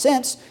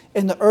sense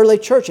in the early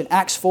church in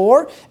Acts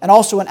 4 and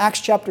also in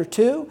Acts chapter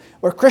 2,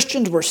 where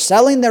Christians were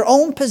selling their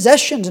own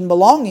possessions and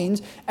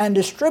belongings and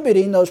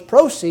distributing those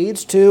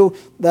proceeds to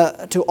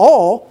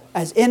all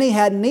as any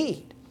had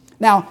need.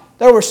 Now,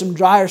 there were some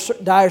dire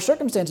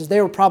circumstances.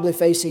 They were probably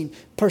facing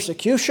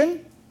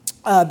persecution,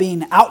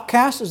 being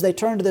outcast as they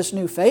turned to this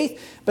new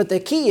faith. But the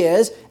key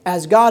is,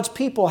 as God's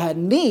people had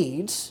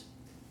needs,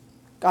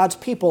 God's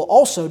people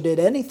also did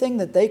anything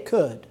that they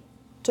could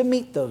to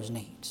meet those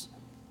needs.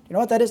 You know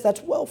what that is?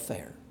 That's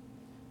welfare.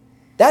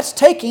 That's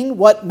taking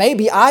what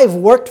maybe I've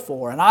worked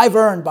for and I've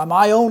earned by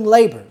my own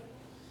labor,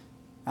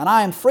 and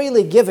I am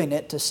freely giving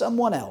it to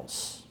someone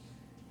else.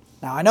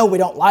 Now, I know we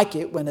don't like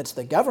it when it's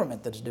the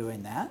government that's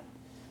doing that,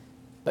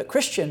 but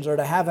Christians are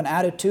to have an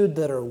attitude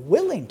that are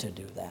willing to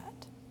do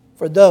that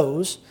for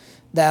those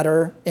that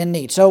are in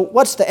need. So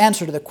what's the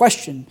answer to the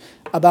question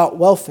about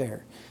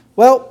welfare?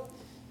 Well,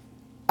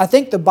 I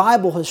think the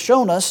Bible has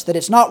shown us that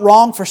it's not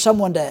wrong for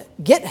someone to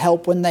get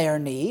help when they are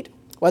in need,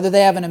 whether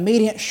they have an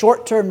immediate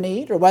short-term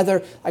need or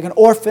whether, like an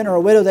orphan or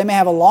a widow, they may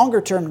have a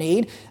longer-term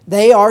need.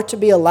 They are to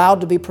be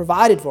allowed to be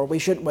provided for. We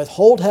shouldn't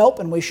withhold help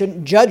and we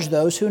shouldn't judge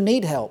those who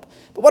need help.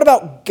 But what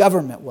about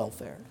government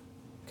welfare?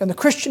 Can the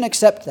Christian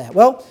accept that?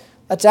 Well,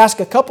 let's ask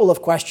a couple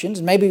of questions,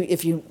 and maybe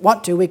if you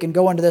want to, we can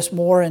go into this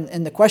more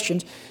in the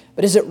questions.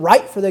 But is it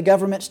right for the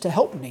governments to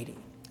help needy?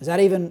 Is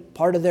that even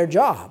part of their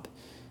job?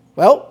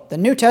 Well, the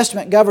New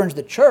Testament governs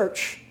the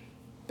church,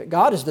 but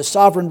God is the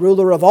sovereign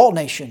ruler of all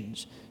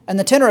nations. And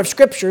the tenor of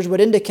Scriptures would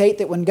indicate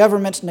that when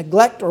governments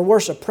neglect or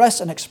worse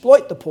oppress and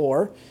exploit the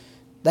poor,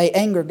 they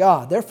anger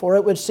God. Therefore,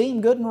 it would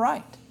seem good and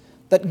right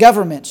that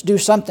governments do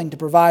something to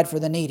provide for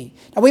the needy.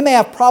 Now, we may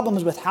have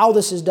problems with how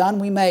this is done.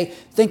 We may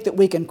think that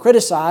we can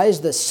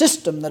criticize the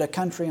system that a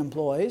country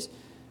employs,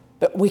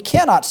 but we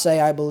cannot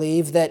say, I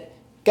believe, that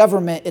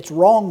government, it's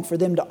wrong for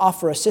them to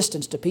offer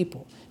assistance to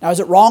people. Now, is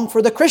it wrong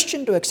for the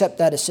Christian to accept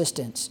that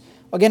assistance?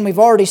 Again, we've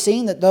already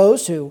seen that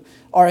those who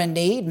are in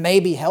need may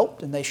be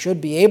helped, and they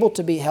should be able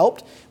to be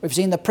helped. We've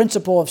seen the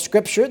principle of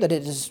Scripture that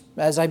it is,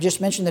 as I've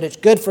just mentioned, that it's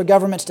good for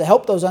governments to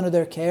help those under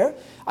their care.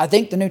 I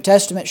think the New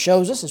Testament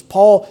shows us, as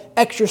Paul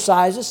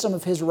exercises some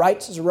of his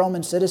rights as a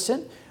Roman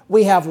citizen,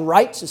 we have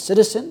rights as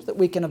citizens that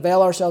we can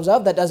avail ourselves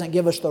of. That doesn't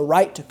give us the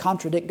right to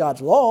contradict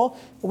God's law,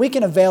 but we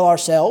can avail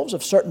ourselves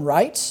of certain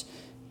rights.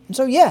 And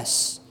so,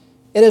 yes,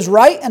 it is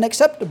right and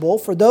acceptable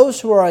for those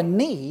who are in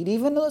need,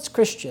 even as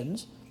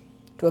Christians,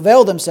 to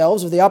avail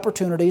themselves of the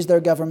opportunities their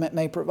government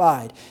may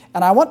provide.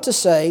 And I want to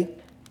say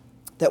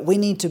that we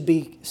need to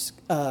be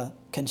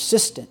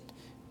consistent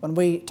when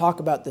we talk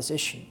about this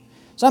issue.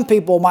 Some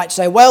people might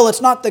say, well,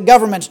 it's not the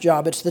government's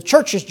job, it's the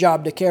church's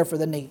job to care for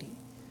the needy.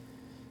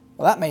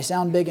 Well, that may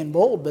sound big and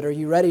bold, but are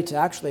you ready to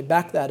actually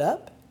back that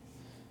up?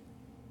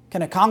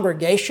 Can a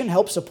congregation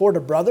help support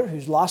a brother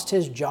who's lost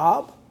his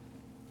job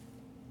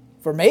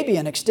for maybe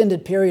an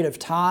extended period of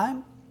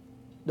time,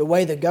 the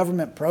way the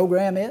government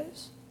program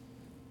is?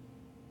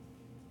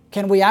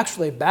 Can we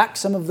actually back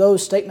some of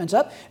those statements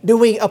up? Do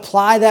we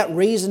apply that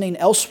reasoning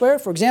elsewhere?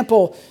 For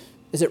example,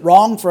 is it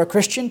wrong for a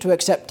Christian to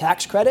accept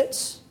tax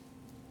credits?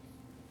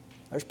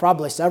 There's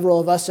probably several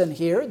of us in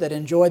here that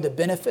enjoy the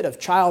benefit of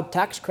child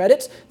tax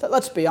credits that,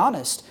 let's be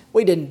honest,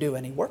 we didn't do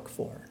any work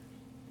for.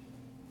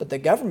 But the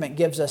government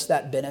gives us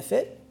that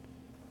benefit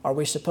Are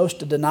we supposed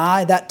to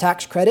deny that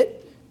tax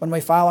credit when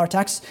we file our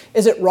taxes?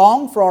 Is it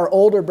wrong for our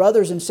older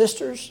brothers and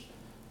sisters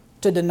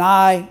to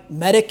deny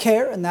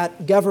Medicare and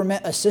that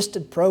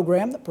government-assisted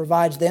program that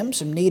provides them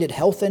some needed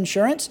health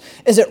insurance?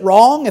 Is it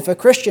wrong if a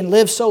Christian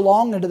lives so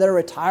long into their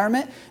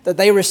retirement that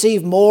they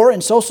receive more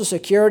in Social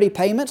Security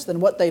payments than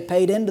what they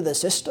paid into the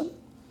system?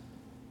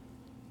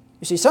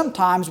 You see,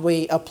 sometimes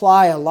we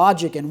apply a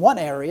logic in one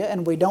area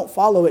and we don't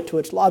follow it to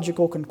its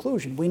logical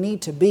conclusion. We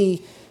need to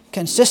be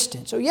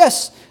consistent. So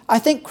yes, I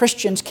think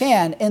Christians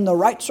can, in the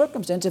right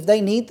circumstance, if they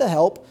need the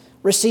help,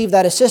 receive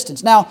that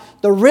assistance. Now,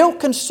 the real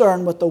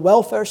concern with the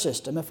welfare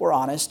system, if we're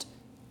honest,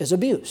 is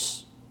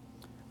abuse.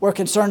 We're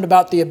concerned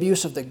about the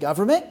abuse of the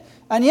government.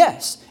 And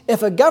yes,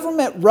 if a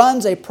government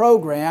runs a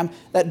program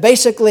that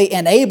basically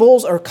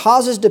enables or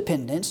causes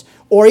dependence,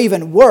 or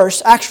even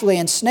worse, actually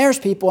ensnares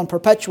people in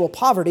perpetual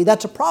poverty,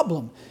 that's a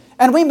problem.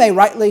 And we may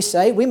rightly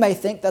say, we may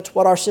think that's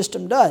what our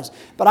system does.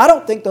 But I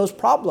don't think those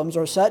problems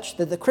are such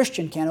that the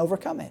Christian can't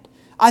overcome it.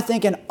 I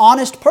think an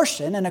honest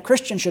person, and a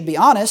Christian should be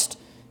honest,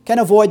 can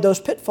avoid those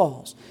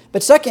pitfalls.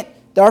 But second,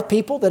 there are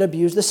people that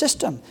abuse the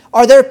system.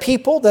 Are there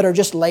people that are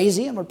just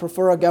lazy and would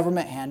prefer a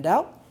government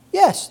handout?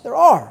 Yes, there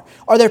are.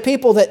 Are there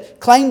people that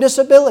claim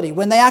disability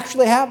when they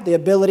actually have the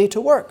ability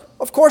to work?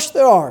 Of course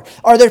there are.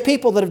 Are there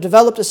people that have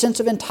developed a sense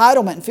of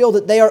entitlement and feel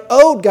that they are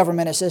owed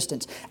government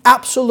assistance?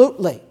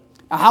 Absolutely.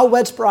 Now, how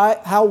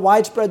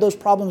widespread those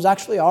problems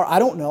actually are, I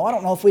don't know. I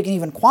don't know if we can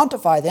even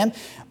quantify them.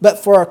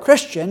 But for a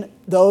Christian,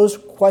 those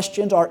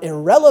questions are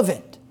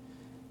irrelevant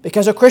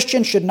because a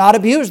Christian should not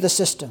abuse the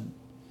system.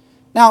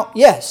 Now,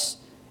 yes,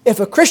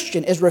 if a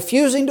Christian is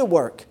refusing to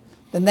work,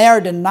 then they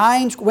are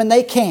denying, when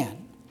they can,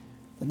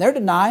 then they're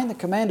denying the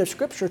command of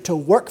Scripture to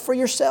work for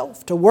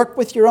yourself, to work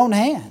with your own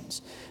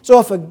hands. So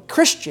if a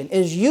Christian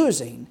is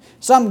using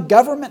some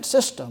government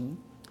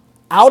system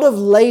out of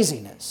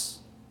laziness,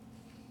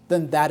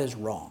 then that is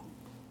wrong.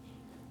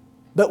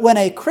 But when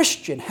a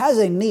Christian has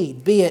a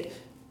need, be it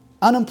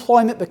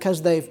unemployment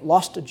because they've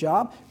lost a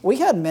job, we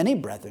had many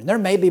brethren. There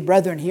may be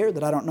brethren here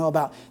that I don't know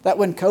about, that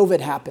when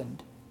COVID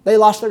happened, they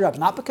lost their jobs.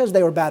 Not because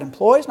they were bad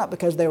employees, not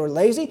because they were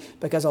lazy,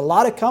 because a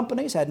lot of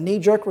companies had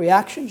knee-jerk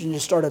reactions and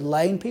just started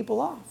laying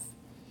people off.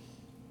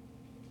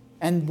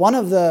 And one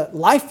of the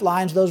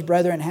lifelines those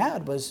brethren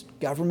had was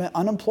government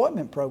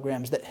unemployment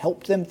programs that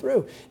helped them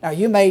through. Now,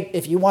 you may,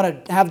 if you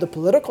want to have the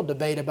political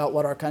debate about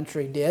what our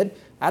country did,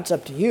 that's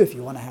up to you if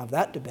you want to have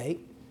that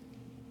debate.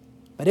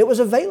 But it was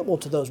available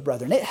to those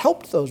brethren. It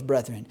helped those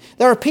brethren.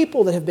 There are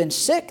people that have been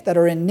sick that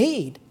are in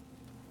need.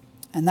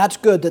 And that's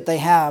good that they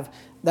have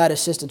that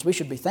assistance. We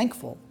should be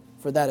thankful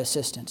for that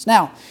assistance.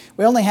 Now,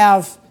 we only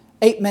have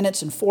 8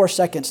 minutes and 4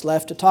 seconds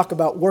left to talk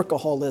about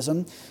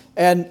workaholism.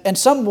 And in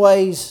some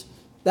ways,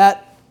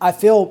 that I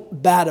feel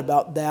bad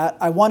about that.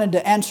 I wanted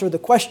to answer the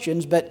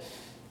questions, but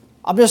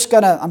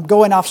I'm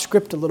going off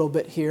script a little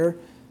bit here.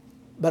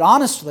 But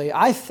honestly,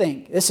 I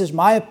think, this is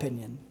my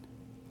opinion,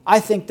 I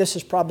think this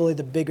is probably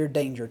the bigger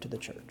danger to the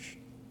church.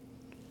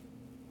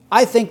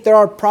 I think there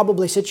are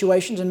probably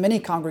situations in many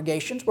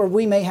congregations where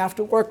we may have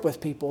to work with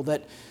people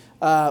that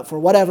for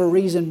whatever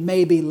reason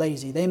may be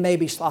lazy. They may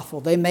be slothful.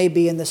 They may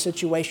be in the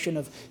situation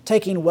of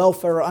taking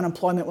welfare or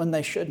unemployment when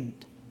they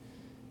shouldn't.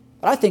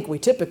 But I think we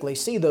typically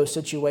see those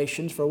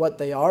situations for what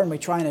they are and we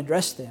try and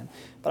address them.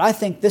 But I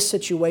think this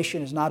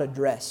situation is not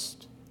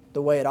addressed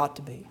the way it ought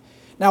to be.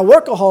 Now,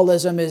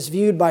 workaholism is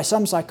viewed by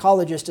some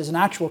psychologists as an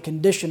actual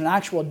condition, an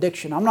actual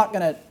addiction. I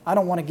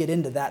don't want to get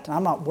into that, and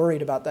I'm not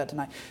worried about that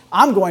tonight.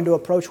 I'm going to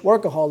approach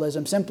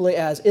workaholism simply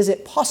as, is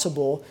it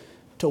possible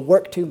to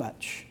work too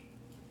much?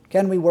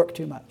 Can we work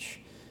too much?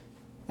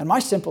 And my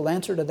simple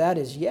answer to that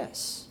is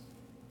yes,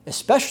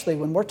 especially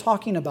when we're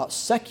talking about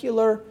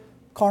secular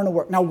carnal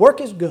work. Now, work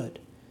is good.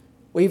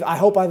 I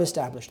hope I've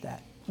established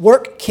that.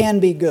 Work can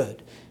be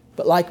good,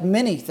 but like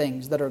many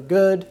things that are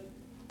good,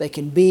 they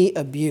can be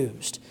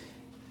abused.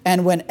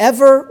 And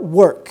whenever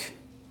work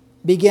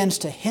begins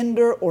to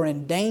hinder or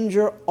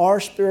endanger our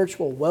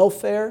spiritual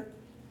welfare,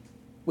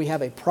 we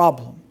have a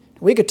problem.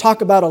 We could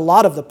talk about a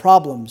lot of the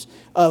problems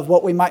of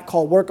what we might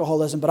call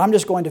workaholism, but I'm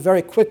just going to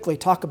very quickly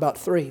talk about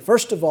 3.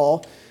 First of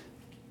all,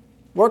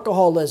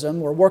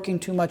 workaholism, or working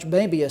too much,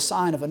 may be a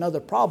sign of another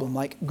problem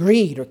like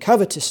greed or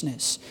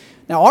covetousness.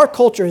 Now, our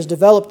culture has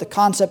developed the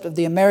concept of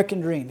the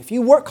American dream. If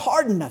you work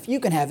hard enough, you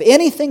can have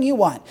anything you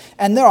want.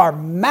 And there are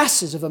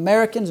masses of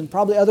Americans and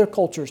probably other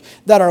cultures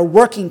that are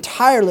working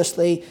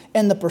tirelessly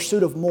in the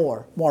pursuit of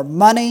more. More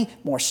money,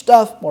 more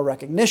stuff, more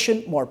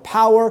recognition, more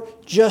power,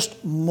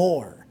 just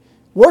more.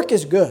 Work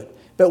is good,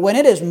 but when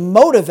it is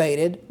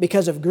motivated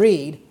because of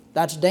greed,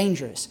 that's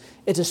dangerous.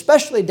 It's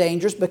especially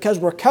dangerous because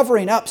we're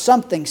covering up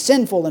something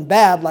sinful and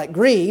bad like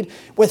greed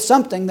with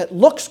something that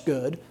looks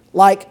good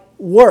like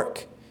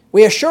work.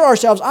 We assure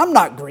ourselves, I'm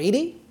not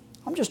greedy.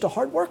 I'm just a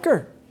hard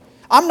worker.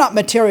 I'm not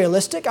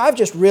materialistic. I've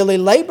just really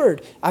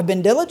labored. I've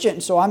been diligent,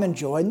 and so I'm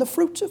enjoying the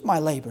fruits of my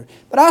labor.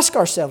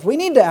 But we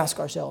need to ask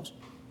ourselves,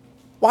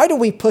 why do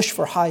we push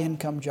for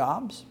high-income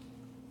jobs?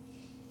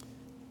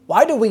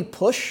 Why do we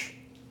push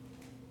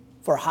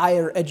for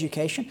higher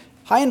education?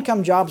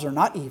 High-income jobs are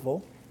not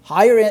evil.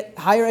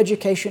 Higher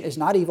education is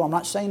not evil. I'm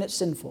not saying it's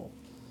sinful.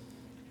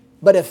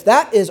 But if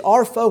that is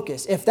our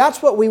focus, if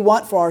that's what we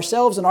want for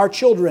ourselves and our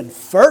children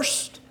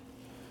first,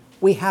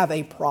 we have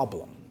a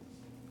problem.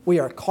 We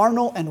are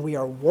carnal and we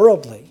are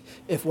worldly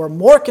if we're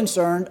more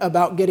concerned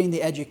about getting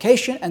the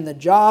education and the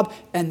job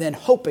and then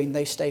hoping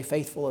they stay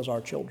faithful as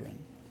our children.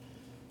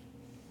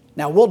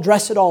 Now, we'll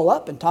dress it all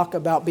up and talk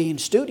about being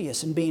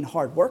studious and being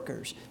hard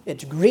workers.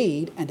 It's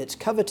greed and it's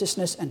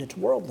covetousness and it's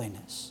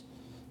worldliness.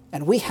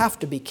 And we have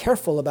to be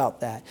careful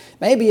about that.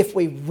 Maybe if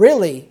we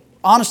really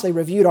honestly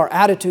reviewed our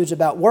attitudes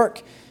about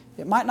work,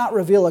 it might not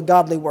reveal a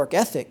godly work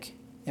ethic.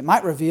 It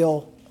might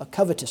reveal a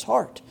covetous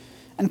heart.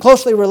 And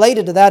closely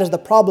related to that is the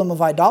problem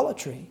of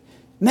idolatry.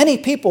 Many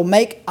people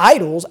make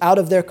idols out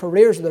of their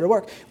careers or their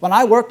work. When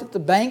I worked at the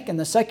bank in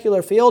the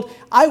secular field,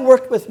 I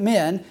worked with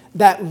men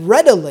that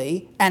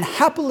readily and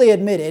happily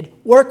admitted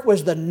work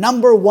was the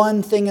number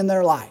one thing in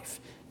their life.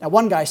 Now,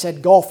 one guy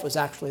said golf was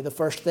actually the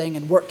first thing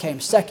and work came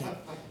second.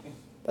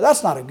 But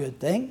that's not a good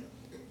thing.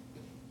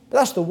 But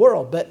that's the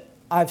world. But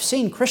I've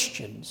seen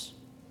Christians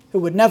who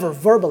would never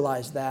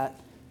verbalize that,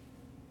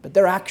 but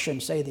their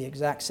actions say the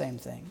exact same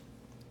thing.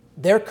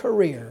 Their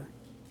career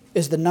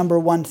is the number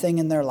one thing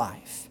in their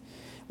life.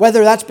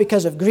 Whether that's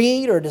because of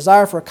greed or a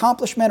desire for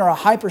accomplishment or a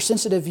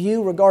hypersensitive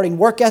view regarding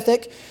work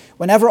ethic,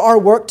 whenever our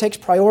work takes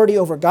priority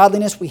over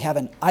godliness, we have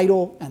an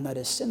idol, and that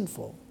is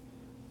sinful.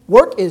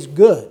 Work is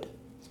good.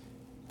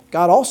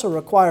 God also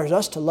requires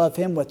us to love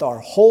Him with our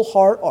whole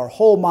heart, our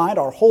whole mind,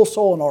 our whole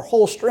soul, and our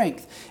whole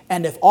strength.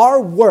 And if our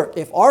work,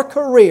 if our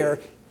career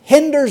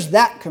hinders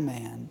that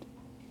command,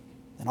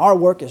 then our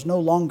work is no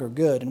longer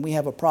good and we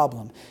have a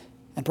problem.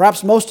 And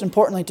perhaps most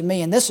importantly to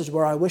me, and this is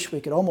where I wish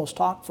we could almost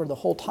talk for the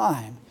whole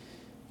time,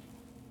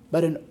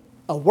 but a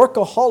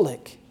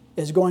workaholic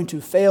is going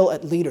to fail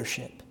at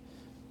leadership.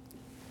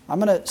 I'm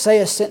going to say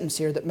a sentence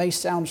here that may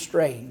sound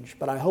strange,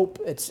 but I hope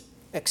it's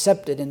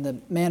accepted in the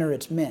manner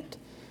it's meant.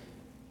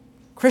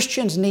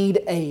 Christians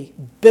need a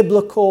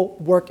biblical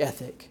work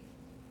ethic,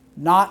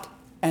 not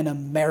an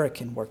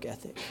American work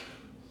ethic.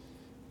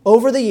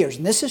 Over the years,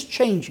 and this is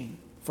changing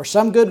for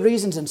some good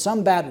reasons and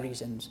some bad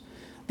reasons,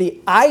 the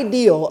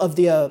ideal of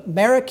the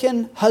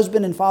American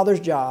husband and father's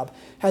job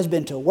has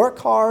been to work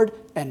hard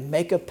and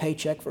make a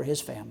paycheck for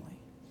his family.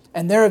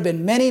 And there have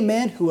been many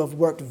men who have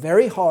worked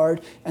very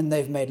hard and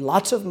they've made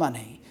lots of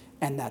money,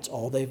 and that's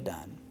all they've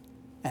done.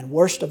 And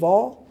worst of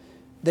all,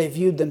 they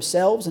viewed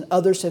themselves and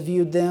others have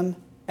viewed them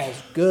as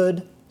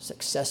good,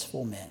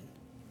 successful men,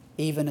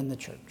 even in the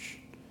church.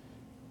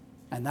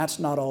 And that's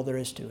not all there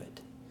is to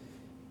it.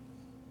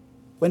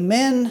 When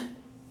men,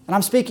 and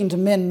I'm speaking to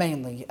men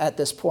mainly at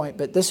this point,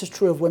 but this is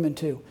true of women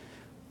too.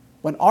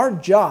 When our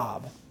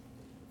job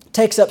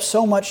takes up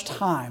so much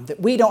time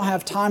that we don't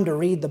have time to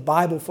read the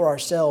Bible for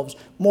ourselves,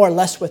 more or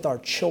less with our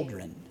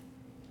children,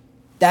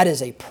 that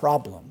is a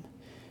problem.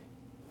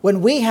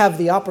 When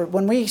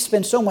we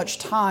spend so much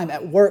time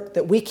at work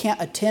that we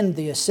can't attend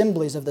the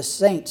assemblies of the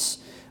saints,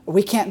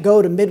 we can't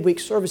go to midweek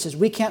services,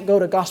 we can't go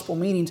to gospel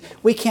meetings,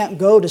 we can't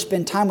go to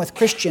spend time with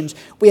Christians,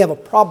 we have a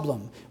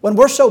problem. When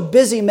we're so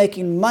busy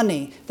making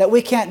money that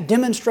we can't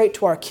demonstrate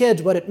to our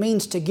kids what it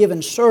means to give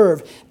and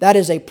serve, that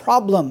is a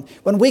problem.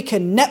 When we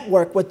can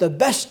network with the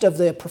best of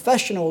the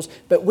professionals,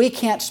 but we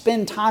can't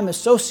spend time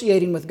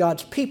associating with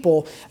God's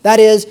people, that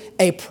is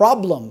a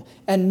problem.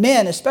 And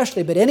men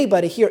especially, but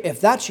anybody here,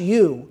 if that's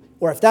you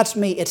or if that's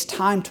me, it's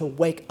time to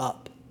wake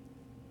up.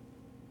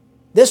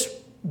 This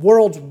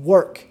world's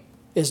work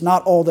is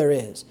not all there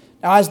is.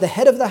 Now, as the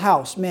head of the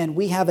house, men,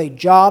 we have a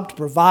job to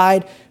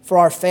provide for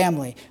our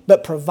family.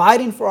 But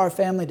providing for our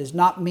family does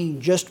not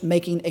mean just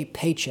making a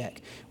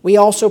paycheck. We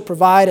also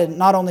provide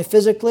not only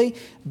physically,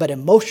 but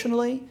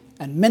emotionally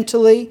and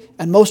mentally,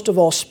 and most of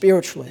all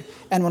spiritually.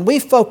 And when we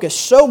focus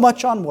so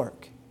much on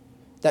work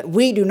that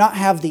we do not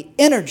have the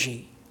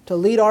energy to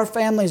lead our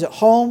families at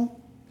home,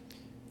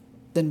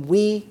 then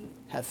we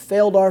have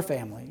failed our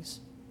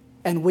families.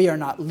 And we are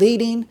not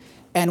leading,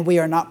 and we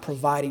are not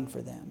providing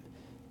for them.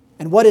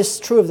 And what is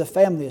true of the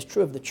family is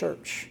true of the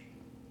church.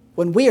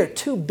 When we are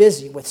too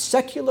busy with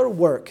secular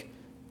work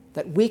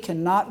that we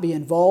cannot be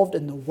involved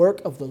in the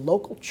work of the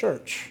local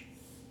church,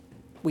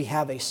 we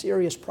have a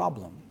serious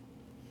problem.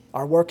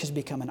 Our work has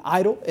become an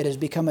idol, it has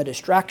become a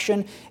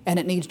distraction, and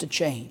it needs to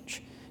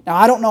change. Now,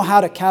 I don't know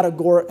how to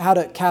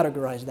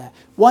categorize that.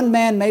 One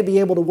man may be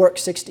able to work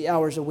 60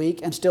 hours a week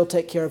and still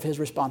take care of his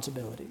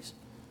responsibilities.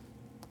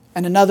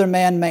 And another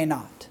man may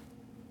not.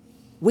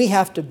 We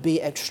have to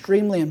be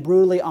extremely and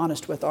brutally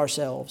honest with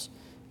ourselves,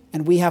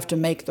 and we have to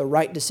make the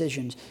right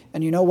decisions.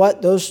 And you know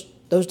what? Those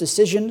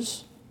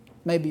decisions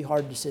may be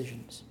hard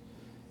decisions.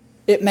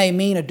 It may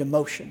mean a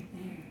demotion.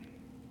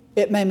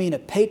 It may mean a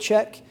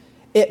paycheck.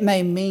 It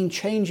may mean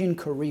changing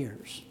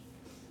careers.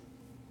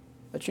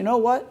 But you know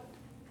what?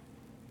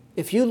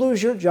 If you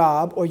lose your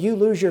job or you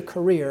lose your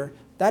career,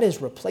 that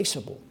is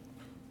replaceable.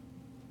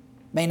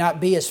 May not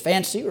be as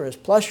fancy or as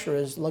plush or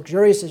as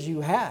luxurious as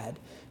you had,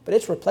 but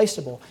it's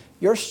replaceable.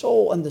 Your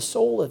soul and the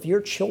soul of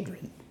your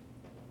children,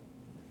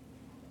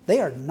 they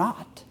are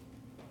not.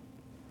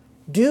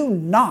 Do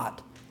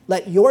not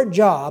let your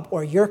job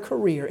or your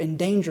career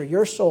endanger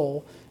your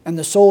soul and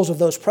the souls of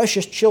those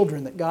precious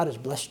children that God has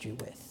blessed you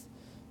with.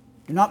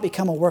 Do not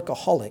become a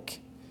workaholic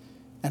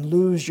and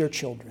lose your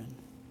children.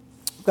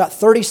 We've got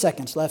 30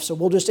 seconds left, so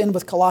we'll just end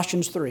with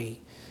Colossians 3.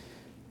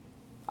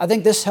 I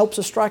think this helps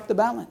us strike the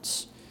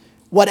balance.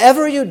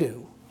 Whatever you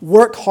do,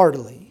 work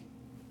heartily,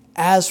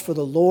 as for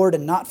the Lord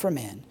and not for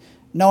men,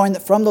 knowing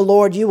that from the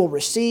Lord you will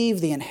receive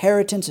the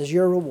inheritance as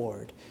your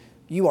reward.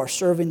 You are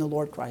serving the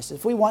Lord Christ.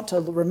 If we want to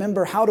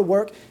remember how to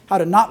work, how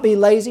to not be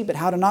lazy, but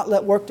how to not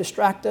let work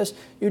distract us,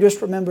 you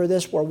just remember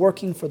this: we're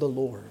working for the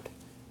Lord.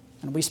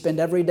 And we spend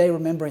every day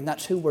remembering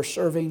that's who we're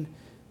serving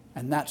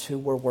and that's who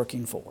we're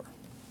working for.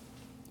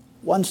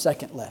 1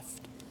 second left.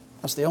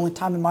 That's the only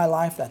time in my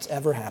life that's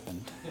ever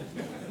happened.